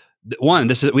around one.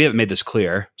 We haven't made this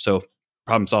clear, so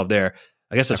problem solved there.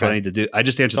 I guess that's what I need to do. I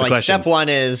just answered the question. Step 1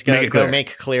 is go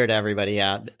make clear to everybody.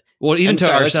 Yeah. Well, even to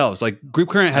ourselves, like Group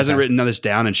Current hasn't written this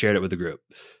down and shared it with the group.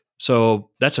 So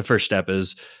that's the first step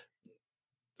is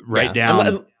write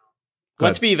down.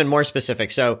 Let's be even more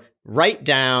specific. So write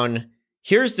down,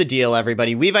 here's the deal,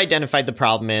 everybody. We've identified the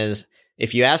problem is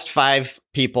if you asked 5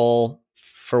 people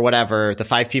for whatever, the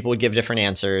 5 people would give different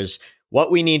answers.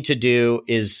 What we need to do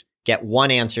is get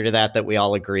one answer to that we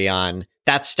all agree on.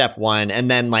 That's step 1.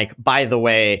 And then by the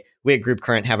way, we at Group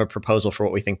Current have a proposal for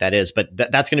what we think that is, but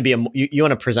that's going to be you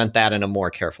want to present that in a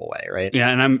more careful way, right? Yeah.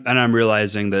 And I'm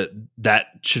realizing that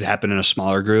should happen in a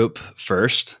smaller group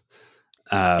first.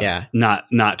 Not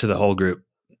to the whole group.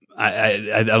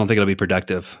 I don't think it'll be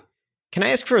productive. Can I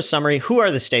ask for a summary? Who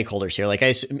are the stakeholders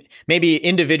here? Maybe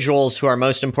individuals who are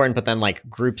most important, but then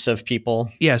groups of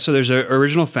people. Yeah. So there's an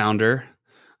original founder.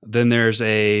 Then there's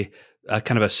a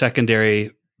kind of a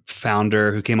secondary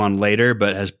founder who came on later,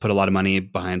 but has put a lot of money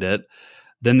behind it.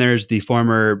 Then there's the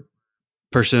former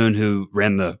person who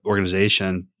ran the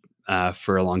organization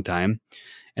for a long time.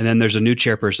 And then there's a new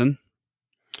chairperson.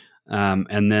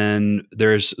 And then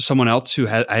there's someone else who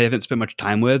I haven't spent much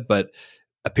time with, but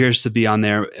appears to be on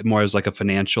there more as like a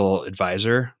financial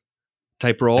advisor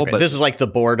type role. Okay. But this is like the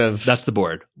board of... That's the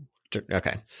board.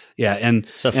 Okay. Yeah. And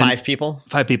so 5 people?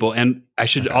 5 people. And I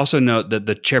should also note that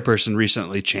the chairperson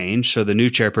recently changed. So the new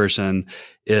chairperson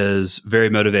is very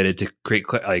motivated to create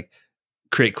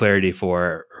clarity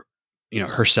for,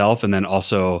 herself and then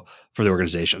also for the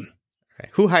organization. Okay.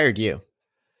 Who hired you?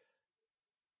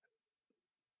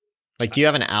 Do you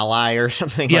have an ally or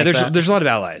something? Yeah, there's a lot of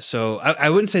allies. So I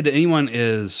wouldn't say that anyone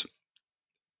is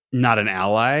not an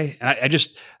ally. And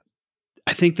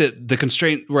I think that the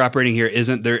constraint we're operating here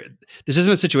isn't there. This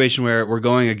isn't a situation where we're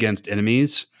going against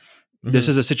enemies. Mm-hmm. This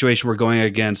is a situation we're going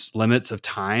against limits of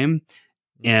time,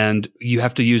 and you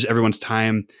have to use everyone's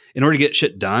time in order to get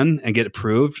shit done and get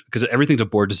approved, because everything's a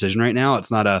board decision right now.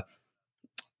 It's not a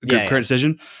Group Current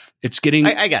decision. It's getting,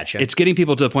 I got you. It's getting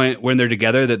people to the point when they're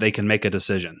together that they can make a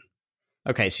decision.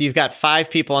 Okay, so you've got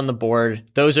 5 people on the board.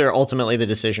 Those are ultimately the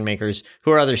decision makers. Who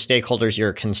are other stakeholders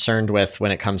you're concerned with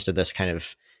when it comes to this kind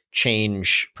of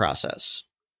change process?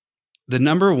 The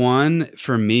number one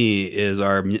for me is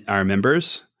our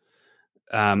members.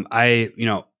 David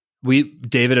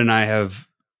and I have,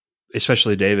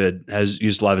 especially David, has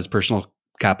used a lot of his personal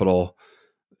capital,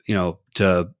 and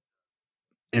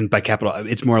by capital,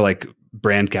 it's more like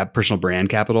personal brand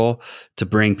capital to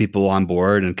bring people on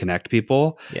board and connect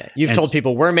people. Yeah. You've told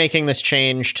people we're making this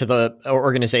change to the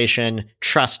organization.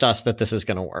 Trust us that this is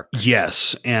going to work.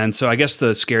 Yes. And so I guess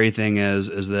the scary thing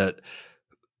is that,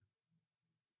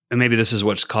 and maybe this is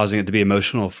what's causing it to be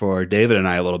emotional for David and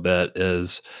I a little bit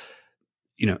is,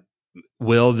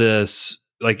 will this,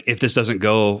 like, if this doesn't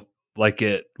go like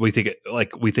we think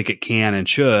it can and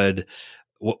should,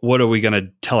 what are we going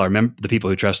to tell the people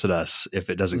who trusted us if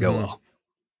it doesn't go well?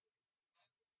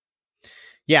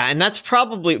 Yeah. And that's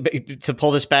probably, to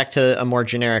pull this back to a more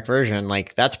generic version,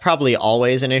 like that's probably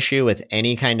always an issue with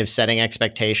any kind of setting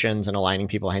expectations and aligning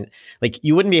people. Like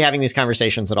you wouldn't be having these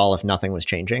conversations at all if nothing was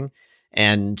changing.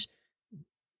 And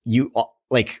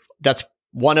that's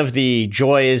one of the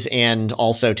joys and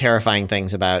also terrifying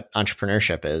things about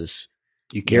entrepreneurship is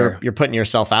you're putting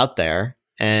yourself out there.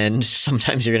 And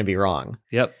sometimes you're going to be wrong.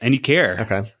 Yep. And you care.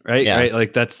 Okay. Right. Yeah. Right.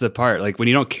 Like that's the part. Like when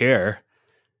you don't care,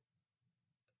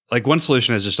 like one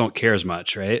solution is just don't care as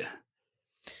much. Right.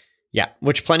 Yeah.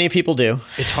 Which plenty of people do.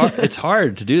 It's hard. It's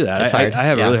hard to do that. I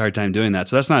have a really hard time doing that.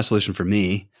 So that's not a solution for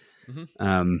me.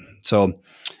 Mm-hmm. So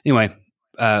anyway.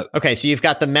 Okay. So you've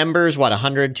got the members,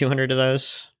 100, 200 of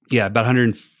those? Yeah, about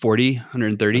 140,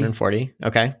 130. 140.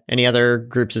 Okay. Any other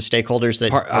groups of stakeholders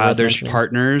that there's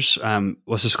partners.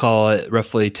 Let's just call it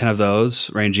roughly 10 of those,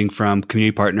 ranging from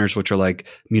community partners, which are like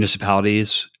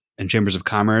municipalities and chambers of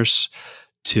commerce,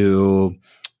 to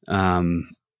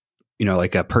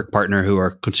like a perk partner who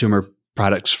are consumer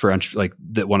products for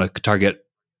that want to target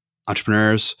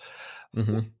entrepreneurs,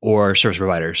 or service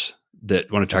providers that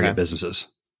want to target businesses.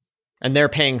 And they're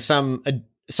paying some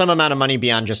amount of money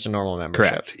beyond just a normal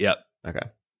membership. Correct. Yep. Okay.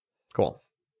 Cool.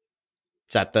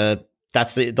 Is that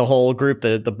that's the whole group,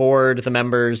 the board, the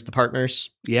members, the partners?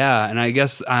 Yeah. And I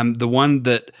guess the one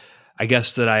that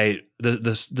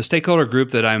the stakeholder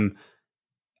group that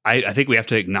I think we have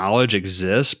to acknowledge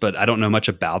exists, but I don't know much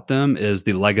about them, is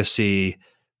the legacy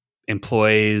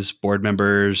employees, board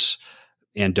members,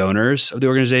 and donors of the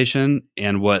organization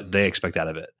and what they expect out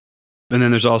of it. And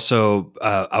then there's also,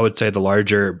 I would say, the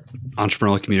larger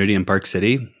entrepreneurial community in Park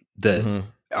City that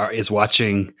is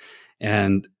watching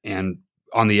and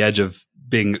on the edge of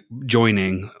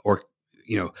joining, or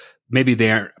maybe they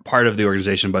aren't part of the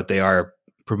organization, but they are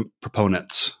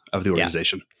proponents of the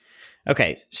organization. Yeah.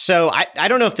 Okay, so I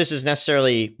don't know if this is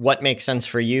necessarily what makes sense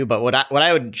for you, but what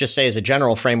I would just say is a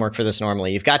general framework for this.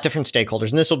 Normally, you've got different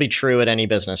stakeholders, and this will be true at any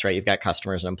business, right? You've got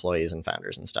customers and employees and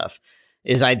founders and stuff.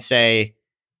 I'd say,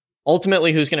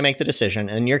 ultimately, who's going to make the decision?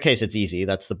 In your case, it's easy.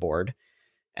 That's the board.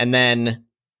 And then,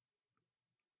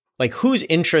 like, whose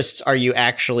interests are you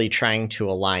actually trying to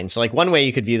align? So, like, one way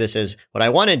you could view this is, what I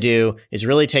want to do is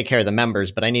really take care of the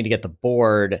members, but I need to get the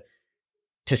board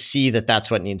to see that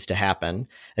that's what needs to happen.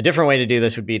 A different way to do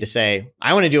this would be to say,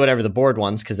 I want to do whatever the board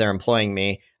wants because they're employing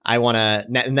me.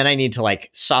 And then I need to, like,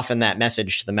 soften that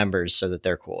message to the members so that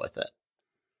they're cool with it.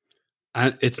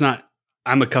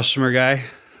 I'm a customer guy.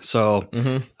 So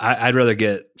I'd rather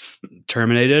get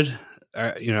terminated,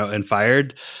 and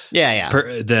fired,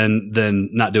 than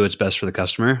not do what's best for the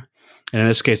customer. And in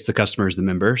this case, the customer is the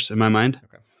members. In my mind,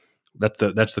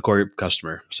 that's the core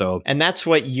customer. So, and that's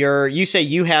what you say.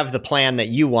 You have the plan that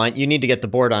you want. You need to get the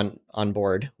board on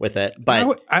board with it.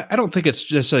 But I don't think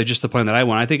it's necessarily just the plan that I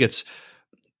want. I think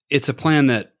it's a plan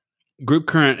that Group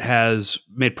Current has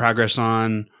made progress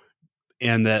on,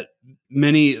 and that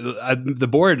the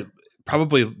board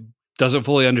probably doesn't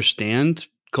fully understand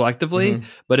collectively,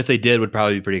 but if they did, would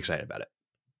probably be pretty excited about it.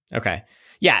 Okay.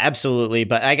 Yeah, absolutely.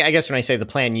 But I guess when I say the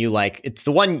plan you like, it's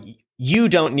the one you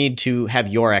don't need to have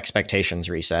your expectations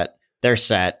reset. They're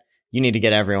set. You need to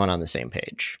get everyone on the same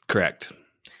page. Correct.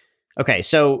 Okay.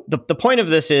 So the point of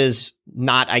this is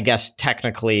not, I guess,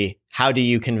 technically, how do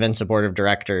you convince a board of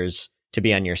directors to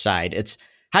be on your side? It's,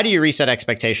 how do you reset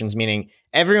expectations? Meaning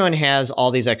everyone has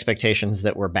all these expectations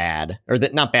that were bad, or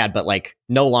that not bad, but like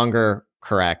no longer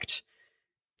correct.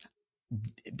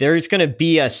 There's going to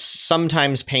be a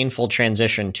sometimes painful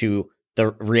transition to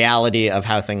the reality of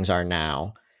how things are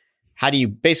now. How do you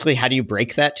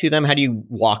break that to them? How do you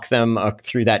walk them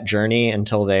through that journey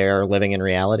until they're living in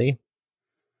reality?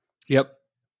 Yep.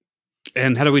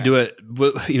 And how do we do it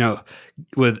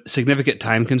with significant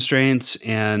time constraints?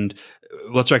 And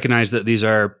let's recognize that these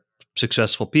are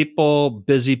successful people,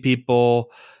 busy people,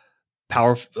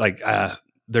 powerful, like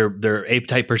they're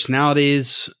ape-type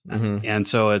personalities. And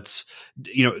so it's,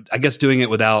 I guess doing it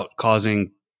without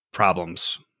causing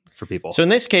problems for people. So in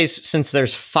this case, since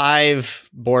there's 5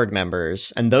 board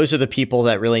members, and those are the people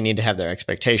that really need to have their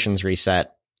expectations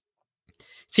reset, it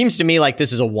seems to me like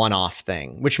this is a one-off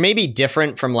thing, which may be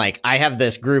different from like, I have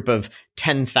this group of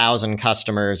 10,000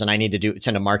 customers and I need to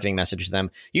send a marketing message to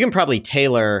them. You can probably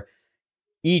tailor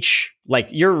each, like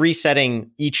you're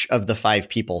resetting each of the 5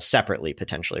 people separately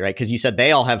potentially, right? Because you said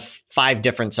they all have 5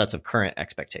 different sets of current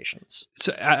expectations.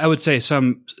 So I would say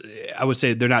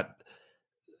they're not,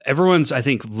 everyone's, I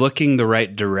think, looking the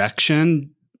right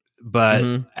direction, but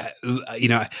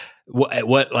at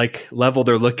what like level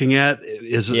they're looking at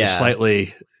is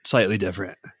slightly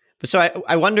different. So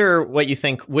I wonder what you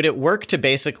think. Would it work to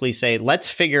basically say, let's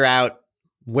figure out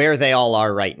where they all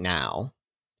are right now,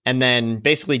 and then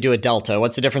basically do a delta?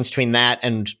 What's the difference between that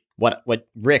and what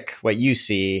you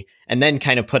see, and then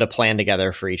kind of put a plan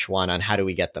together for each one on how do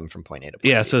we get them from point A to point B?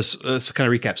 Yeah. So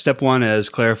kind of recap. Step 1 is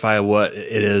clarify what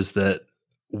it is that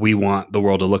we want the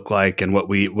world to look like and what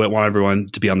we want everyone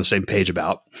to be on the same page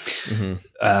about.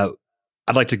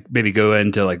 I'd like to maybe go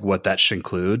into like what that should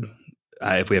include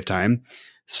if we have time.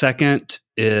 Second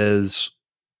is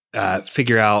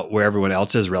figure out where everyone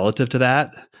else is relative to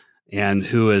that and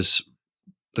who is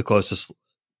the closest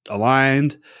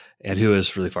aligned and who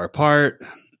is really far apart.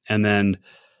 And then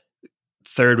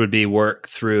third would be work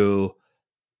through,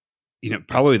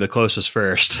 probably the closest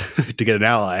first to get an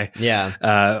ally.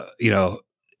 Yeah.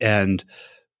 And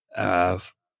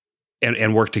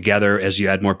work together as you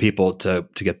add more people to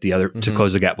get the other to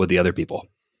close the gap with the other people.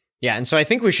 Yeah, and so I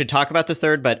think we should talk about the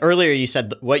third, but earlier you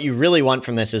said what you really want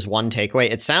from this is one takeaway.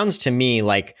 It sounds to me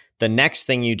like the next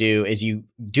thing you do is you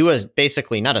do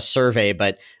basically not a survey,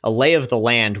 but a lay of the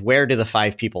land. Where do the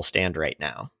 5 people stand right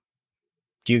now?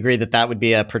 Do you agree that would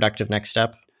be a productive next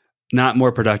step? Not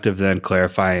more productive than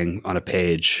clarifying on a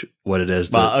page what it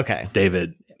is that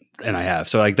David and I have.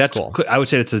 So like that's cool. I would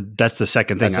say that's the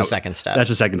second thing. That's the second step. That's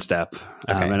the second step.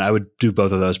 Okay. And I would do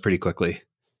both of those pretty quickly.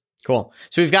 Cool.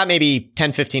 So we've got maybe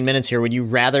 10, 15 minutes here. Would you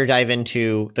rather dive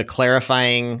into the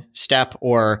clarifying step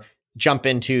or jump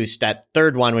into that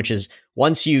third one, which is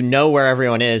once you know where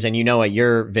everyone is and you know what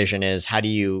your vision is, how do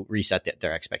you reset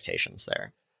their expectations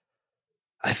there?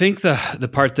 I think the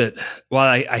part that, while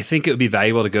I think it would be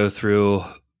valuable to go through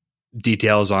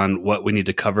details on what we need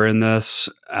to cover in this,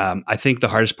 I think the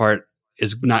hardest part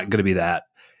is not going to be that.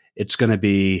 It's going to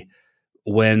be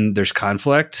when there's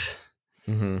conflict.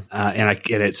 And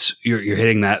it's you're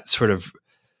hitting that sort of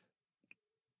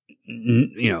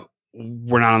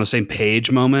we're not on the same page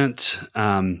moment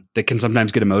that can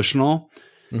sometimes get emotional.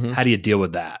 How do you deal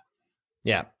with that?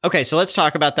 Yeah. Okay. So let's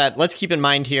talk about that. Let's keep in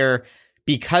mind here,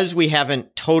 because we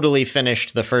haven't totally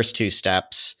finished the first 2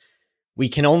 steps, we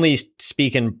can only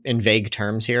speak in vague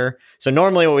terms here. So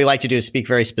normally what we like to do is speak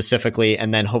very specifically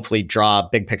and then hopefully draw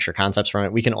big picture concepts from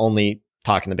it. We can only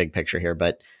talk in the big picture here,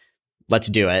 but let's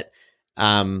do it.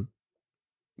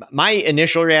 My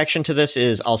initial reaction to this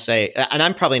is I'll say, and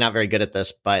I'm probably not very good at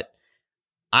this, but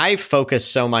I focus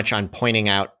so much on pointing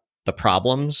out the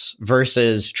problems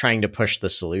versus trying to push the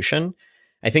solution.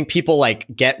 I think people like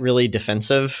get really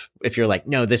defensive if you're like,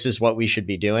 no, this is what we should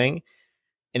be doing.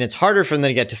 And it's harder for them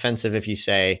to get defensive if you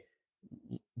say,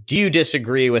 do you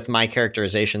disagree with my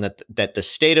characterization that the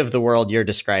state of the world you're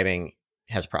describing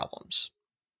has problems?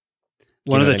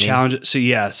 One of the challenges.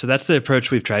 So that's the approach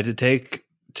we've tried to take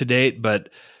to date, but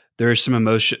there's some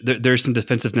emotion, there's some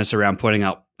defensiveness around pointing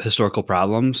out historical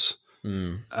problems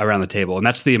around the table. And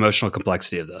that's the emotional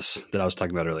complexity of this that I was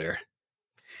talking about earlier.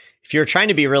 If you're trying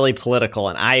to be really political,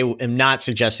 and I am not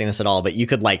suggesting this at all, but you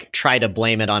could like try to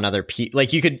blame it on other people.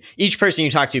 Like you could, each person you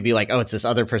talk to be like, oh, it's this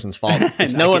other person's fault.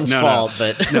 It's no one's fault,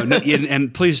 but no,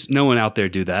 and please, no one out there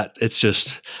do that. It's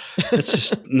just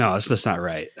no, that's not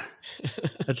right.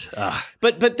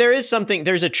 But there is something,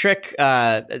 there's a trick.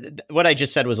 What I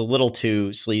just said was a little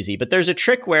too sleazy, but there's a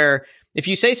trick where if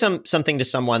you say something to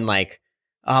someone like,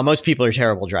 most people are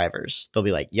terrible drivers, they'll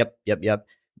be like, yep.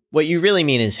 What you really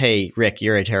mean is, hey, Rick,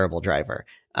 you're a terrible driver.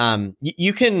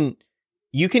 You can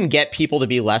get people to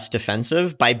be less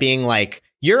defensive by being like,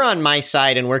 you're on my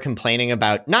side and we're complaining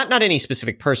about not any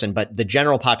specific person, but the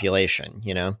general population,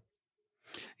 you know?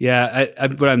 Yeah.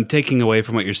 What I'm taking away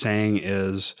from what you're saying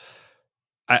is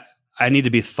I need to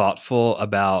be thoughtful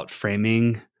about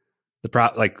framing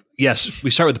the yes, we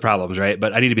start with the problems, right?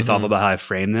 But I need to be thoughtful about how I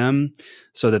frame them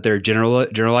so that they're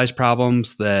generalized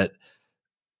problems that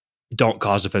don't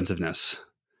cause defensiveness.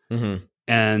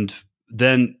 And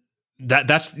then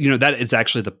that is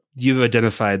actually you've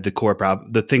identified the core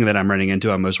problem. The thing that I'm running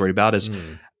into, I'm most worried about is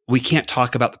we can't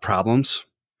talk about the problems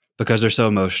because they're so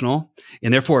emotional.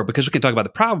 And therefore, because we can talk about the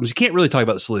problems, you can't really talk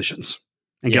about the solutions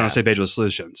and get on the same page with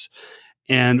solutions.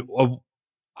 And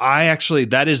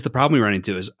that is the problem we run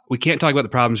into is we can't talk about the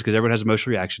problems because everyone has an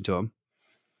emotional reaction to them.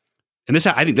 And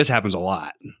I think this happens a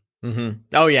lot. Mm-hmm.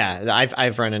 Oh yeah.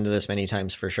 I've run into this many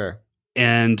times for sure.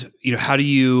 And, how do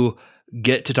you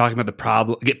get to talking about the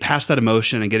problem, get past that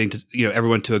emotion and getting to,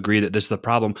 everyone to agree that this is the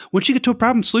problem? Once you get to a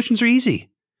problem, solutions are easy.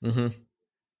 Mm-hmm.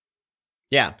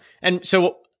 Yeah. And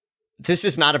so this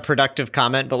is not a productive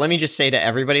comment, but let me just say to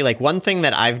everybody, like one thing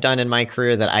that I've done in my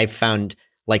career that I've found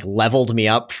like leveled me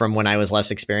up from when I was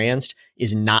less experienced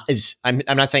I'm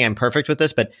not saying I'm perfect with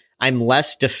this, but I'm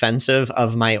less defensive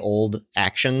of my old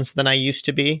actions than I used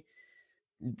to be.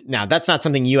 Now, that's not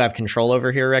something you have control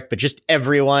over here, Rick, but just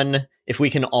everyone, if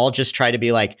we can all just try to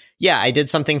be like, yeah, I did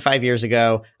something 5 years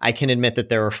ago. I can admit that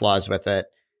there were flaws with it.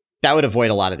 That would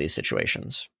avoid a lot of these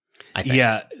situations, I think.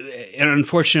 Yeah. And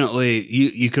unfortunately,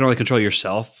 you can only control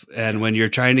yourself. And when you're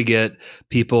trying to get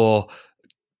people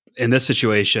in this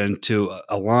situation to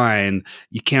align,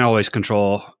 you can't always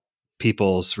control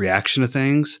people's reaction to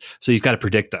things. So you've got to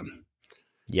predict them.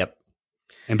 Yep.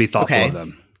 And be thoughtful of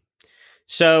them.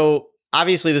 So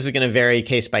obviously this is going to vary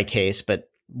case by case, but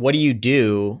what do you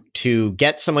do to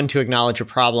get someone to acknowledge a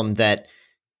problem that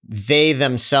they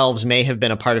themselves may have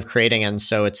been a part of creating, and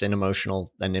so it's an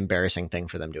emotional and embarrassing thing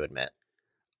for them to admit?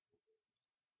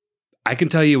 I can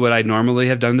tell you what I normally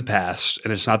have done in the past,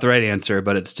 and it's not the right answer,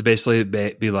 but it's to basically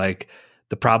be like,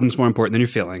 the problem's more important than your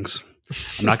feelings.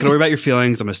 I'm not going to worry about your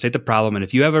feelings. I'm going to state the problem. And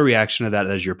if you have a reaction to that,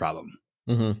 that is your problem.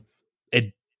 Mm-hmm.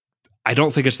 I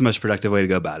don't think it's the most productive way to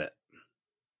go about it.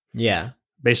 Yeah.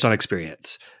 Based on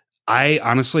experience. I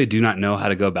honestly do not know how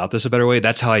to go about this a better way.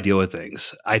 That's how I deal with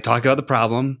things. I talk about the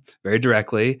problem very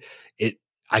directly.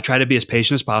 I try to be as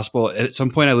patient as possible. At some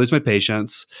point I lose my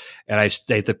patience and I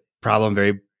state the problem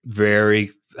very,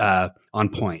 very on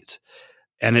point.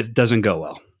 And it doesn't go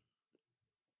well.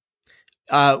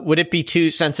 Would it be too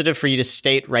sensitive for you to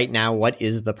state right now what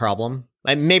is the problem?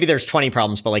 Like maybe there's 20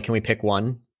 problems, but like, can we pick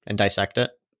one and dissect it?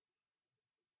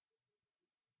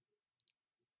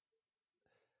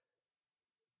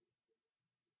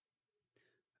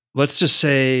 Let's just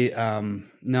say,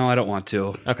 no, I don't want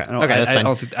to. Okay. That's fine.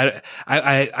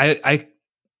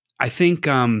 I think,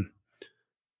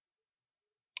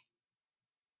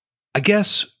 I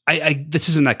guess this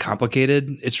isn't that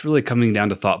complicated. It's really coming down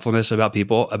to thoughtfulness about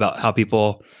how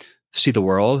people see the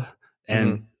world,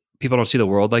 and people don't see the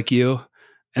world like you.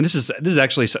 And this is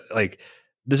actually like,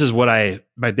 this is what one of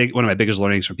my biggest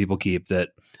learnings from People Keep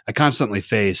that I constantly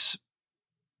face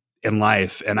in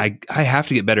life. And I have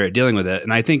to get better at dealing with it.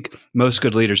 And I think most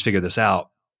good leaders figure this out,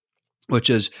 which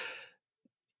is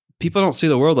people don't see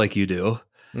the world like you do.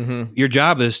 Mm-hmm. Your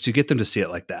job is to get them to see it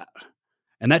like that.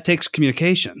 And that takes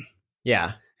communication.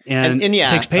 Yeah. And yeah,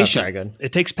 it takes patience. Sorry, good.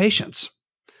 It takes patience.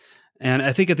 And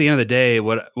I think at the end of the day,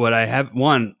 we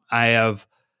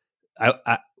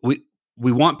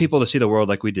want people to see the world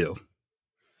like we do,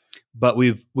 but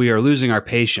we are losing our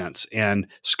patience and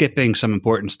skipping some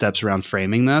important steps around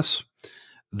framing this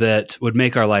that would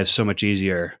make our lives so much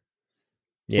easier.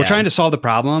 Yeah. We're trying to solve the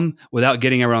problem without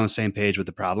getting everyone on the same page with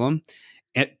the problem.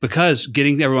 And because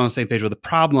getting everyone on the same page with the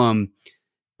problem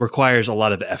requires a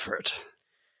lot of effort.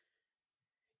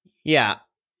 Yeah.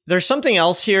 There's something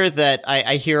else here that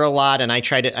I hear a lot, and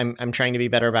I'm trying to be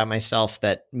better about myself,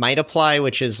 that might apply,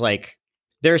 which is like,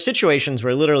 there are situations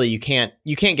where literally you can't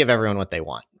give everyone what they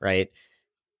want, right?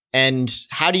 And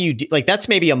how do you like, that's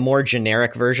maybe a more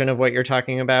generic version of what you're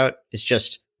talking about. It's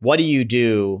just, what do you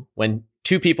do when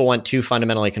two people want two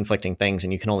fundamentally conflicting things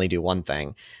and you can only do one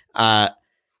thing? And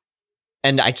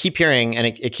I keep hearing, and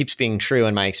it keeps being true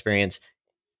in my experience,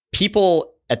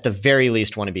 people at the very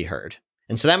least want to be heard.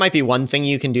 And so that might be one thing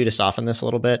you can do to soften this a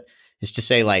little bit, is to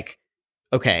say like,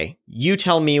 okay, you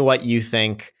tell me what you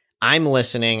think. I'm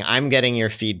listening. I'm getting your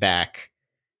feedback.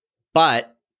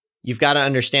 But you've got to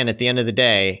understand, at the end of the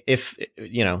day, if,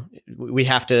 we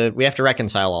have to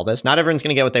reconcile all this. Not everyone's going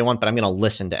to get what they want, but I'm going to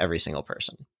listen to every single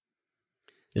person.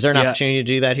 Is there an opportunity to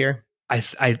do that here?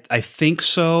 I think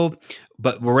so,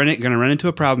 but we're going to run into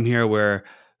a problem here where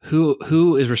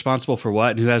who is responsible for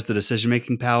what and who has the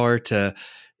decision-making power to,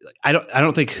 I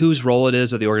don't think whose role it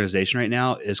is of the organization right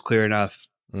now is clear enough.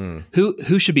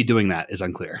 Who should be doing that is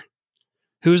unclear.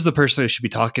 Who's the person that should be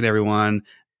talking to everyone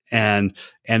and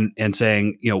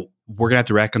saying, we're going to have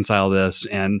to reconcile this,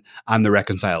 and I'm the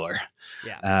reconciler.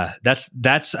 Yeah.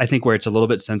 That's I think where it's a little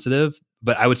bit sensitive,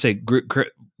 but I would say Group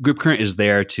Current is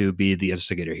there to be the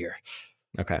instigator here.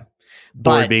 Okay.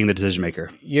 Board being the decision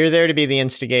maker. You're there to be the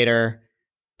instigator,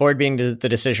 board being the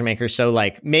decision maker. So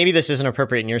like maybe this isn't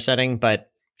appropriate in your setting, but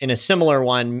in a similar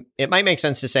one, it might make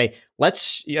sense to say, we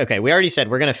already said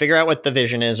we're going to figure out what the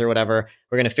vision is or whatever.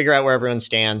 We're going to figure out where everyone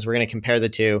stands. We're going to compare the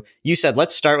two. You said,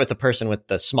 let's start with the person with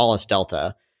the smallest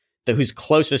delta, who's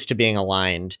closest to being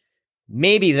aligned.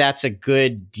 Maybe that's a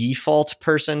good default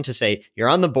person to say, you're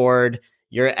on the board.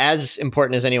 You're as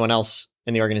important as anyone else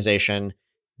in the organization.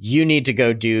 You need to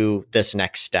go do this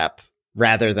next step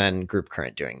rather than group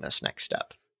current doing this next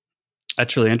step.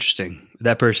 That's really interesting.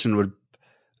 That person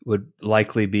would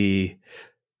likely be,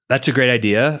 that's a great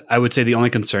idea. I would say the only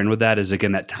concern with that is,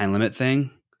 again, that time limit thing.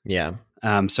 Yeah.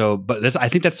 But I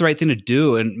think that's the right thing to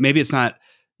do. And maybe it's not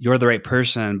you're the right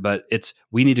person, but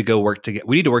we need to work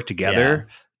together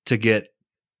to get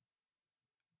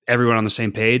everyone on the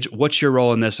same page. What's your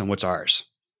role in this and what's ours?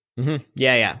 Mm-hmm.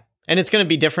 Yeah. And it's going to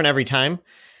be different every time,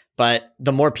 but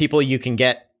the more people you can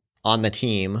get on the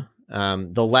team,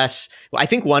 the less. I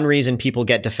think one reason people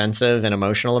get defensive and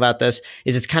emotional about this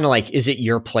is it's kind of like, is it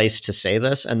your place to say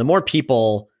this? And the more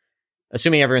people,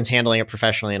 assuming everyone's handling it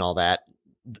professionally and all that,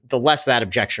 the less that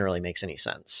objection really makes any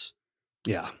sense.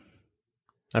 Yeah.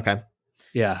 Okay.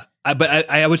 Yeah.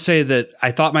 I would say that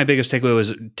I thought my biggest takeaway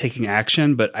was taking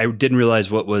action, but I didn't realize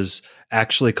what was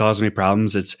actually causing me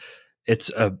problems. It's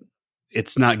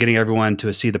not getting everyone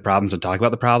to see the problems and talk about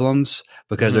the problems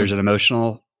because there's an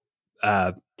emotional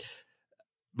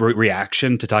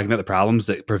reaction to talking about the problems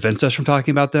that prevents us from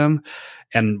talking about them.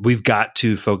 And we've got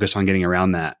to focus on getting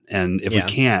around that. And if we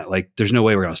can't, there's no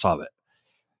way we're going to solve it.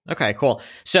 Okay, cool.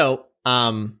 So,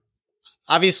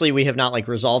 obviously we have not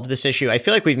resolved this issue. I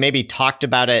feel like we've maybe talked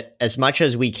about it as much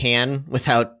as we can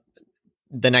without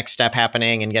the next step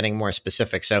happening and getting more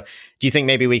specific. So do you think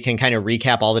maybe we can kind of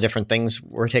recap all the different things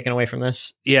we're taking away from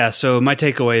this? Yeah. So my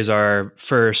takeaways are,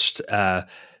 first,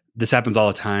 this happens all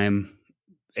the time.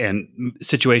 And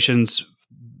situations,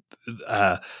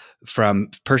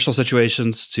 from personal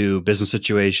situations to business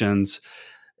situations.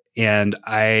 And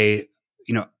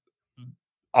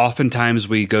oftentimes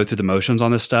we go through the motions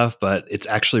on this stuff, but it's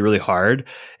actually really hard,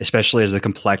 especially as the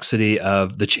complexity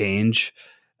of the change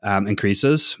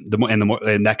increases.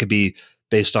 And that could be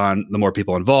based on the more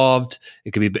people involved.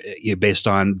 It could be based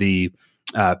on the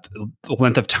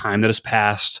length of time that has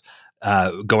passed.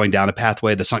 Going down a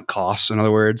pathway, the sunk costs, in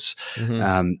other words.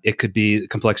 It could be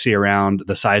complexity around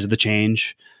the size of the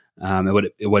change, and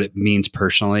what it means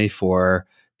personally for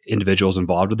individuals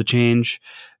involved with the change.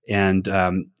 And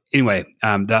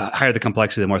the higher the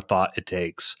complexity, the more thought it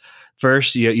takes.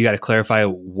 First, you got to clarify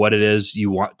what it is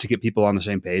you want to get people on the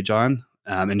same page on.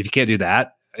 And if you can't do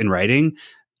that in writing,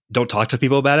 don't talk to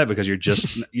people about it, because you're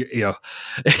just,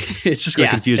 it's just going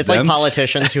to confuse them. It's like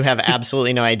politicians who have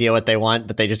absolutely no idea what they want,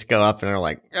 but they just go up and are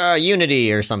like,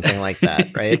 unity or something like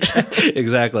that, right?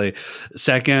 Exactly.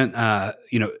 Second,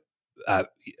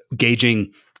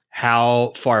 gauging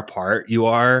how far apart you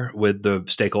are with the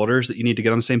stakeholders that you need to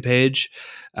get on the same page.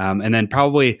 And then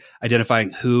probably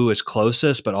identifying who is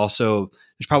closest, but also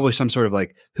there's probably some sort of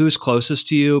who's closest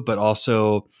to you, but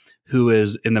also who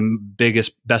is in the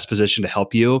best position to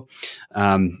help you.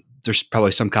 There's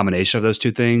probably some combination of those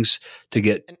two things to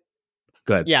get.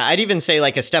 Go ahead. Yeah, I'd even say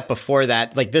a step before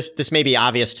that, this may be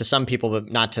obvious to some people, but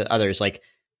not to others.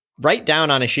 Write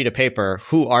down on a sheet of paper,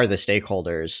 who are the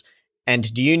stakeholders?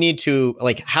 And do you need to,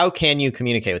 how can you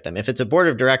communicate with them? If it's a board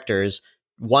of directors,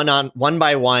 one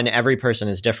by one, every person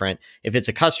is different. If it's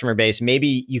a customer base,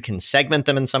 maybe you can segment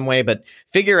them in some way, but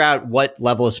figure out what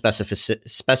level of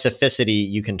specificity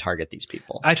you can target these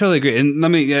people. I totally agree. And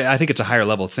I think it's a higher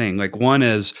level thing. One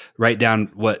is write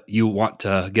down what you want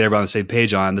to get everyone on the same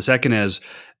page on. The second is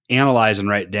analyze and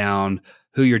write down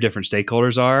who your different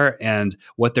stakeholders are and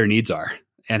what their needs are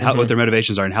and what their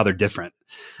motivations are and how they're different.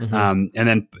 And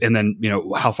then,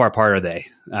 how far apart are they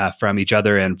from each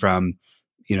other and from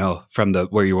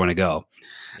where you want to go.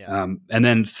 Yeah. And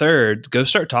then third, go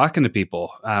start talking to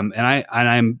people. I'm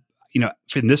in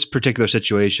this particular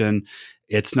situation,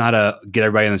 it's not a get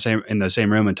everybody in the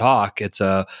same room and talk. It's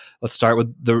let's start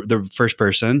with the first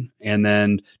person and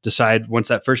then decide, once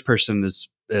that first person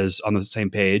is on the same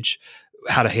page,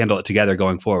 how to handle it together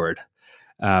going forward.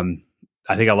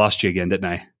 I think I lost you again, didn't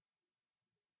I?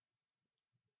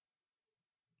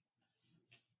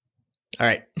 All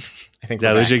right. I think did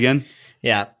I lose you again?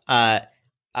 Yeah.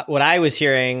 What I was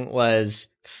hearing was,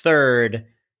 third,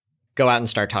 go out and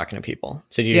start talking to people.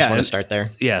 So do you just want to start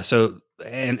there? Yeah. So,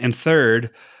 and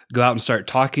third, go out and start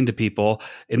talking to people.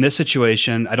 In this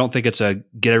situation, I don't think it's a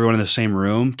get everyone in the same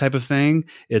room type of thing.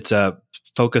 It's a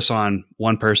focus on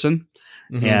one person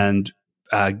and,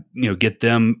 get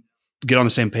them get on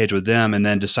the same page with them, and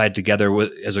then decide together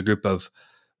as a group of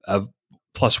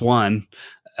plus one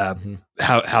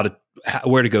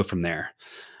where to go from there.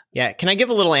 Yeah. Can I give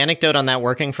a little anecdote on that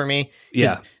working for me?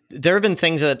 Yeah. There have been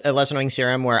things at Less Annoying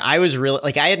CRM where I was really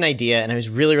I had an idea and I was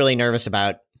really, really nervous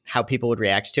about how people would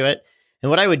react to it. And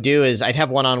what I would do is I'd have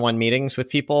one-on-one meetings with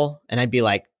people and I'd be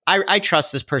like, I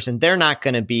trust this person. They're not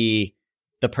going to be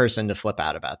the person to flip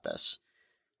out about this.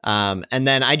 And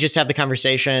then I just have the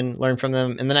conversation, learn from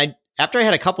them. And then after I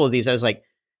had a couple of these, I was like,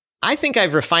 I think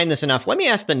I've refined this enough. Let me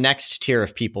ask the next tier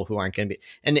of people who aren't going to be.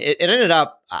 And it ended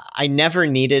up, I never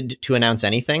needed to announce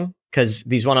anything because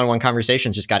these one-on-one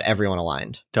conversations just got everyone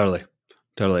aligned. Totally.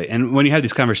 And when you have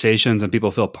these conversations and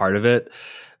people feel part of it,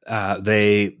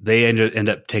 they end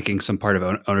up taking some part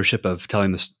of ownership of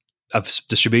telling this, of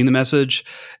distributing the message,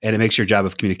 and it makes your job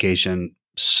of communication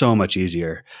so much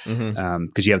easier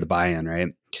because you have the buy-in, right?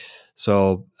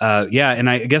 So and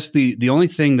I guess the only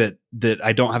thing that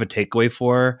I don't have a takeaway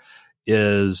for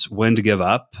is when to give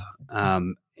up,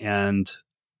 and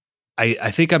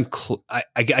I think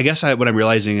I guess what I'm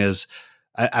realizing is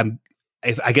I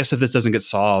guess if this doesn't get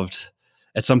solved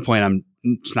at some point,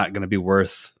 it's not going to be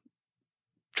worth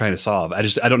trying to solve. I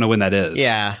don't know when that is.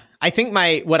 Yeah. I think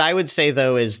what I would say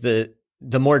though is the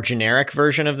more generic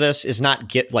version of this is not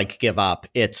give up.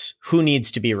 It's who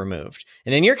needs to be removed.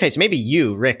 And in your case, maybe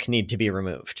you, Rick, need to be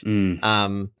removed.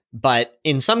 But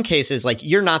in some cases, like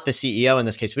you're not the CEO in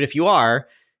this case, but if you are,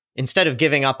 instead of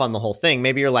giving up on the whole thing,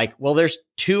 maybe you're like, well, there's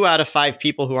 2 out of 5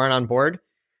 people who aren't on board.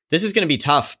 This is going to be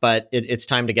tough, but it's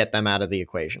time to get them out of the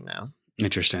equation now.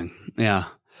 Interesting. Yeah.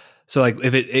 So like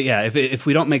if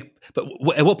we don't make, but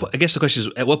I guess the question is,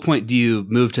 at what point do you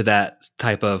move to that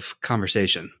type of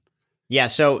conversation? Yeah.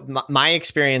 So my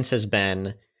experience has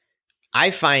been,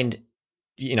 I find,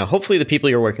 hopefully the people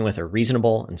you're working with are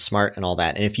reasonable and smart and all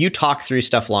that. And if you talk through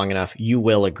stuff long enough, you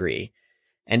will agree.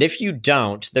 And if you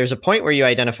don't, there's a point where you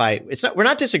identify, we're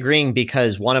not disagreeing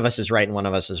because one of us is right and one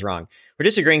of us is wrong. We're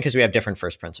disagreeing because we have different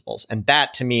first principles. And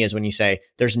that to me is when you say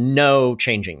there's no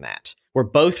changing that. We're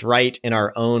both right in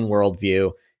our own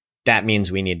worldview. That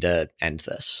means we need to end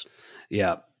this.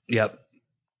 Yeah. Yep.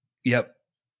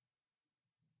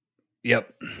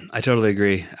 I totally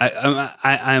agree.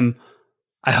 I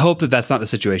hope that that's not the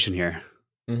situation here.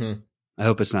 I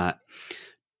hope it's not.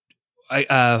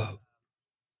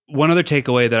 One other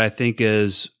takeaway that I think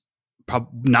is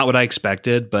not what I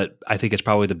expected, but I think it's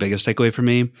probably the biggest takeaway for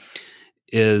me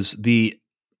is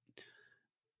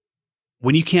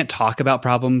when you can't talk about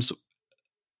problems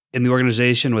in the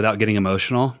organization without getting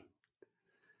emotional,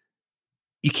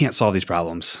 you can't solve these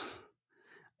problems.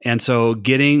 And so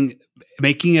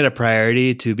making it a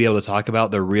priority to be able to talk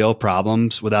about the real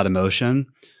problems without emotion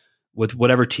with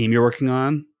whatever team you're working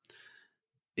on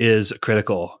is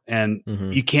critical. And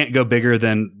you can't go bigger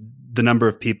than the number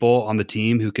of people on the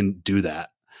team who can do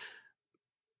that.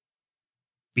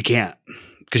 You can't,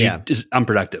 because it's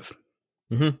unproductive.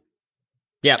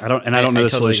 Yeah. I don't know the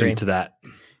solution to that.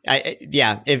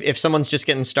 If someone's just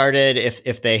getting started,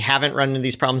 if they haven't run into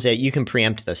these problems yet, you can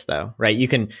preempt this though, right? You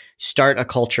can start a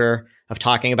culture of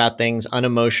talking about things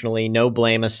unemotionally, no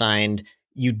blame assigned.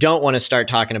 You don't want to start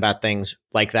talking about things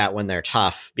like that when they're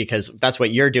tough, because that's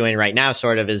what you're doing right now,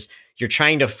 sort of, is you're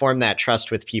trying to form that trust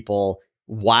with people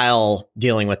while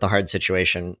dealing with the hard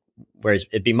situation. Whereas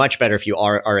it'd be much better if you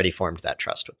already formed that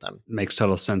trust with them. Makes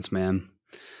total sense, man.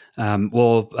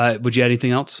 Would you add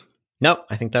anything else? No,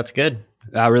 I think that's good.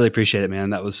 I really appreciate it, man.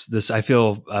 That was this. I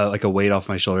feel like a weight off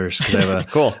my shoulders because I have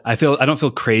cool. I don't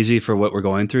feel crazy for what we're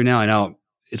going through now. I know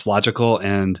it's logical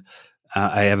and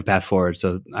I have a path forward.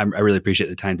 So I really appreciate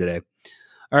the time today.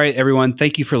 All right, everyone.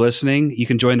 Thank you for listening. You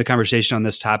can join the conversation on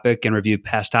this topic and review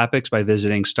past topics by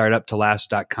visiting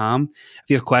startuptolast.com. If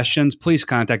you have questions, please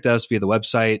contact us via the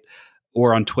website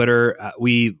or on Twitter.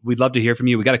 We'd love to hear from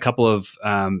you. We got a couple of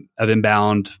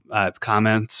inbound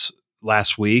comments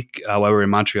last week while we were in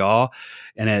Montreal,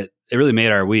 and it really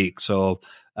made our week. So,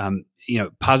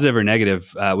 positive or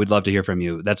negative, we'd love to hear from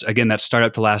you. That's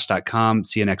startuptolast.com.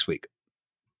 See you next week.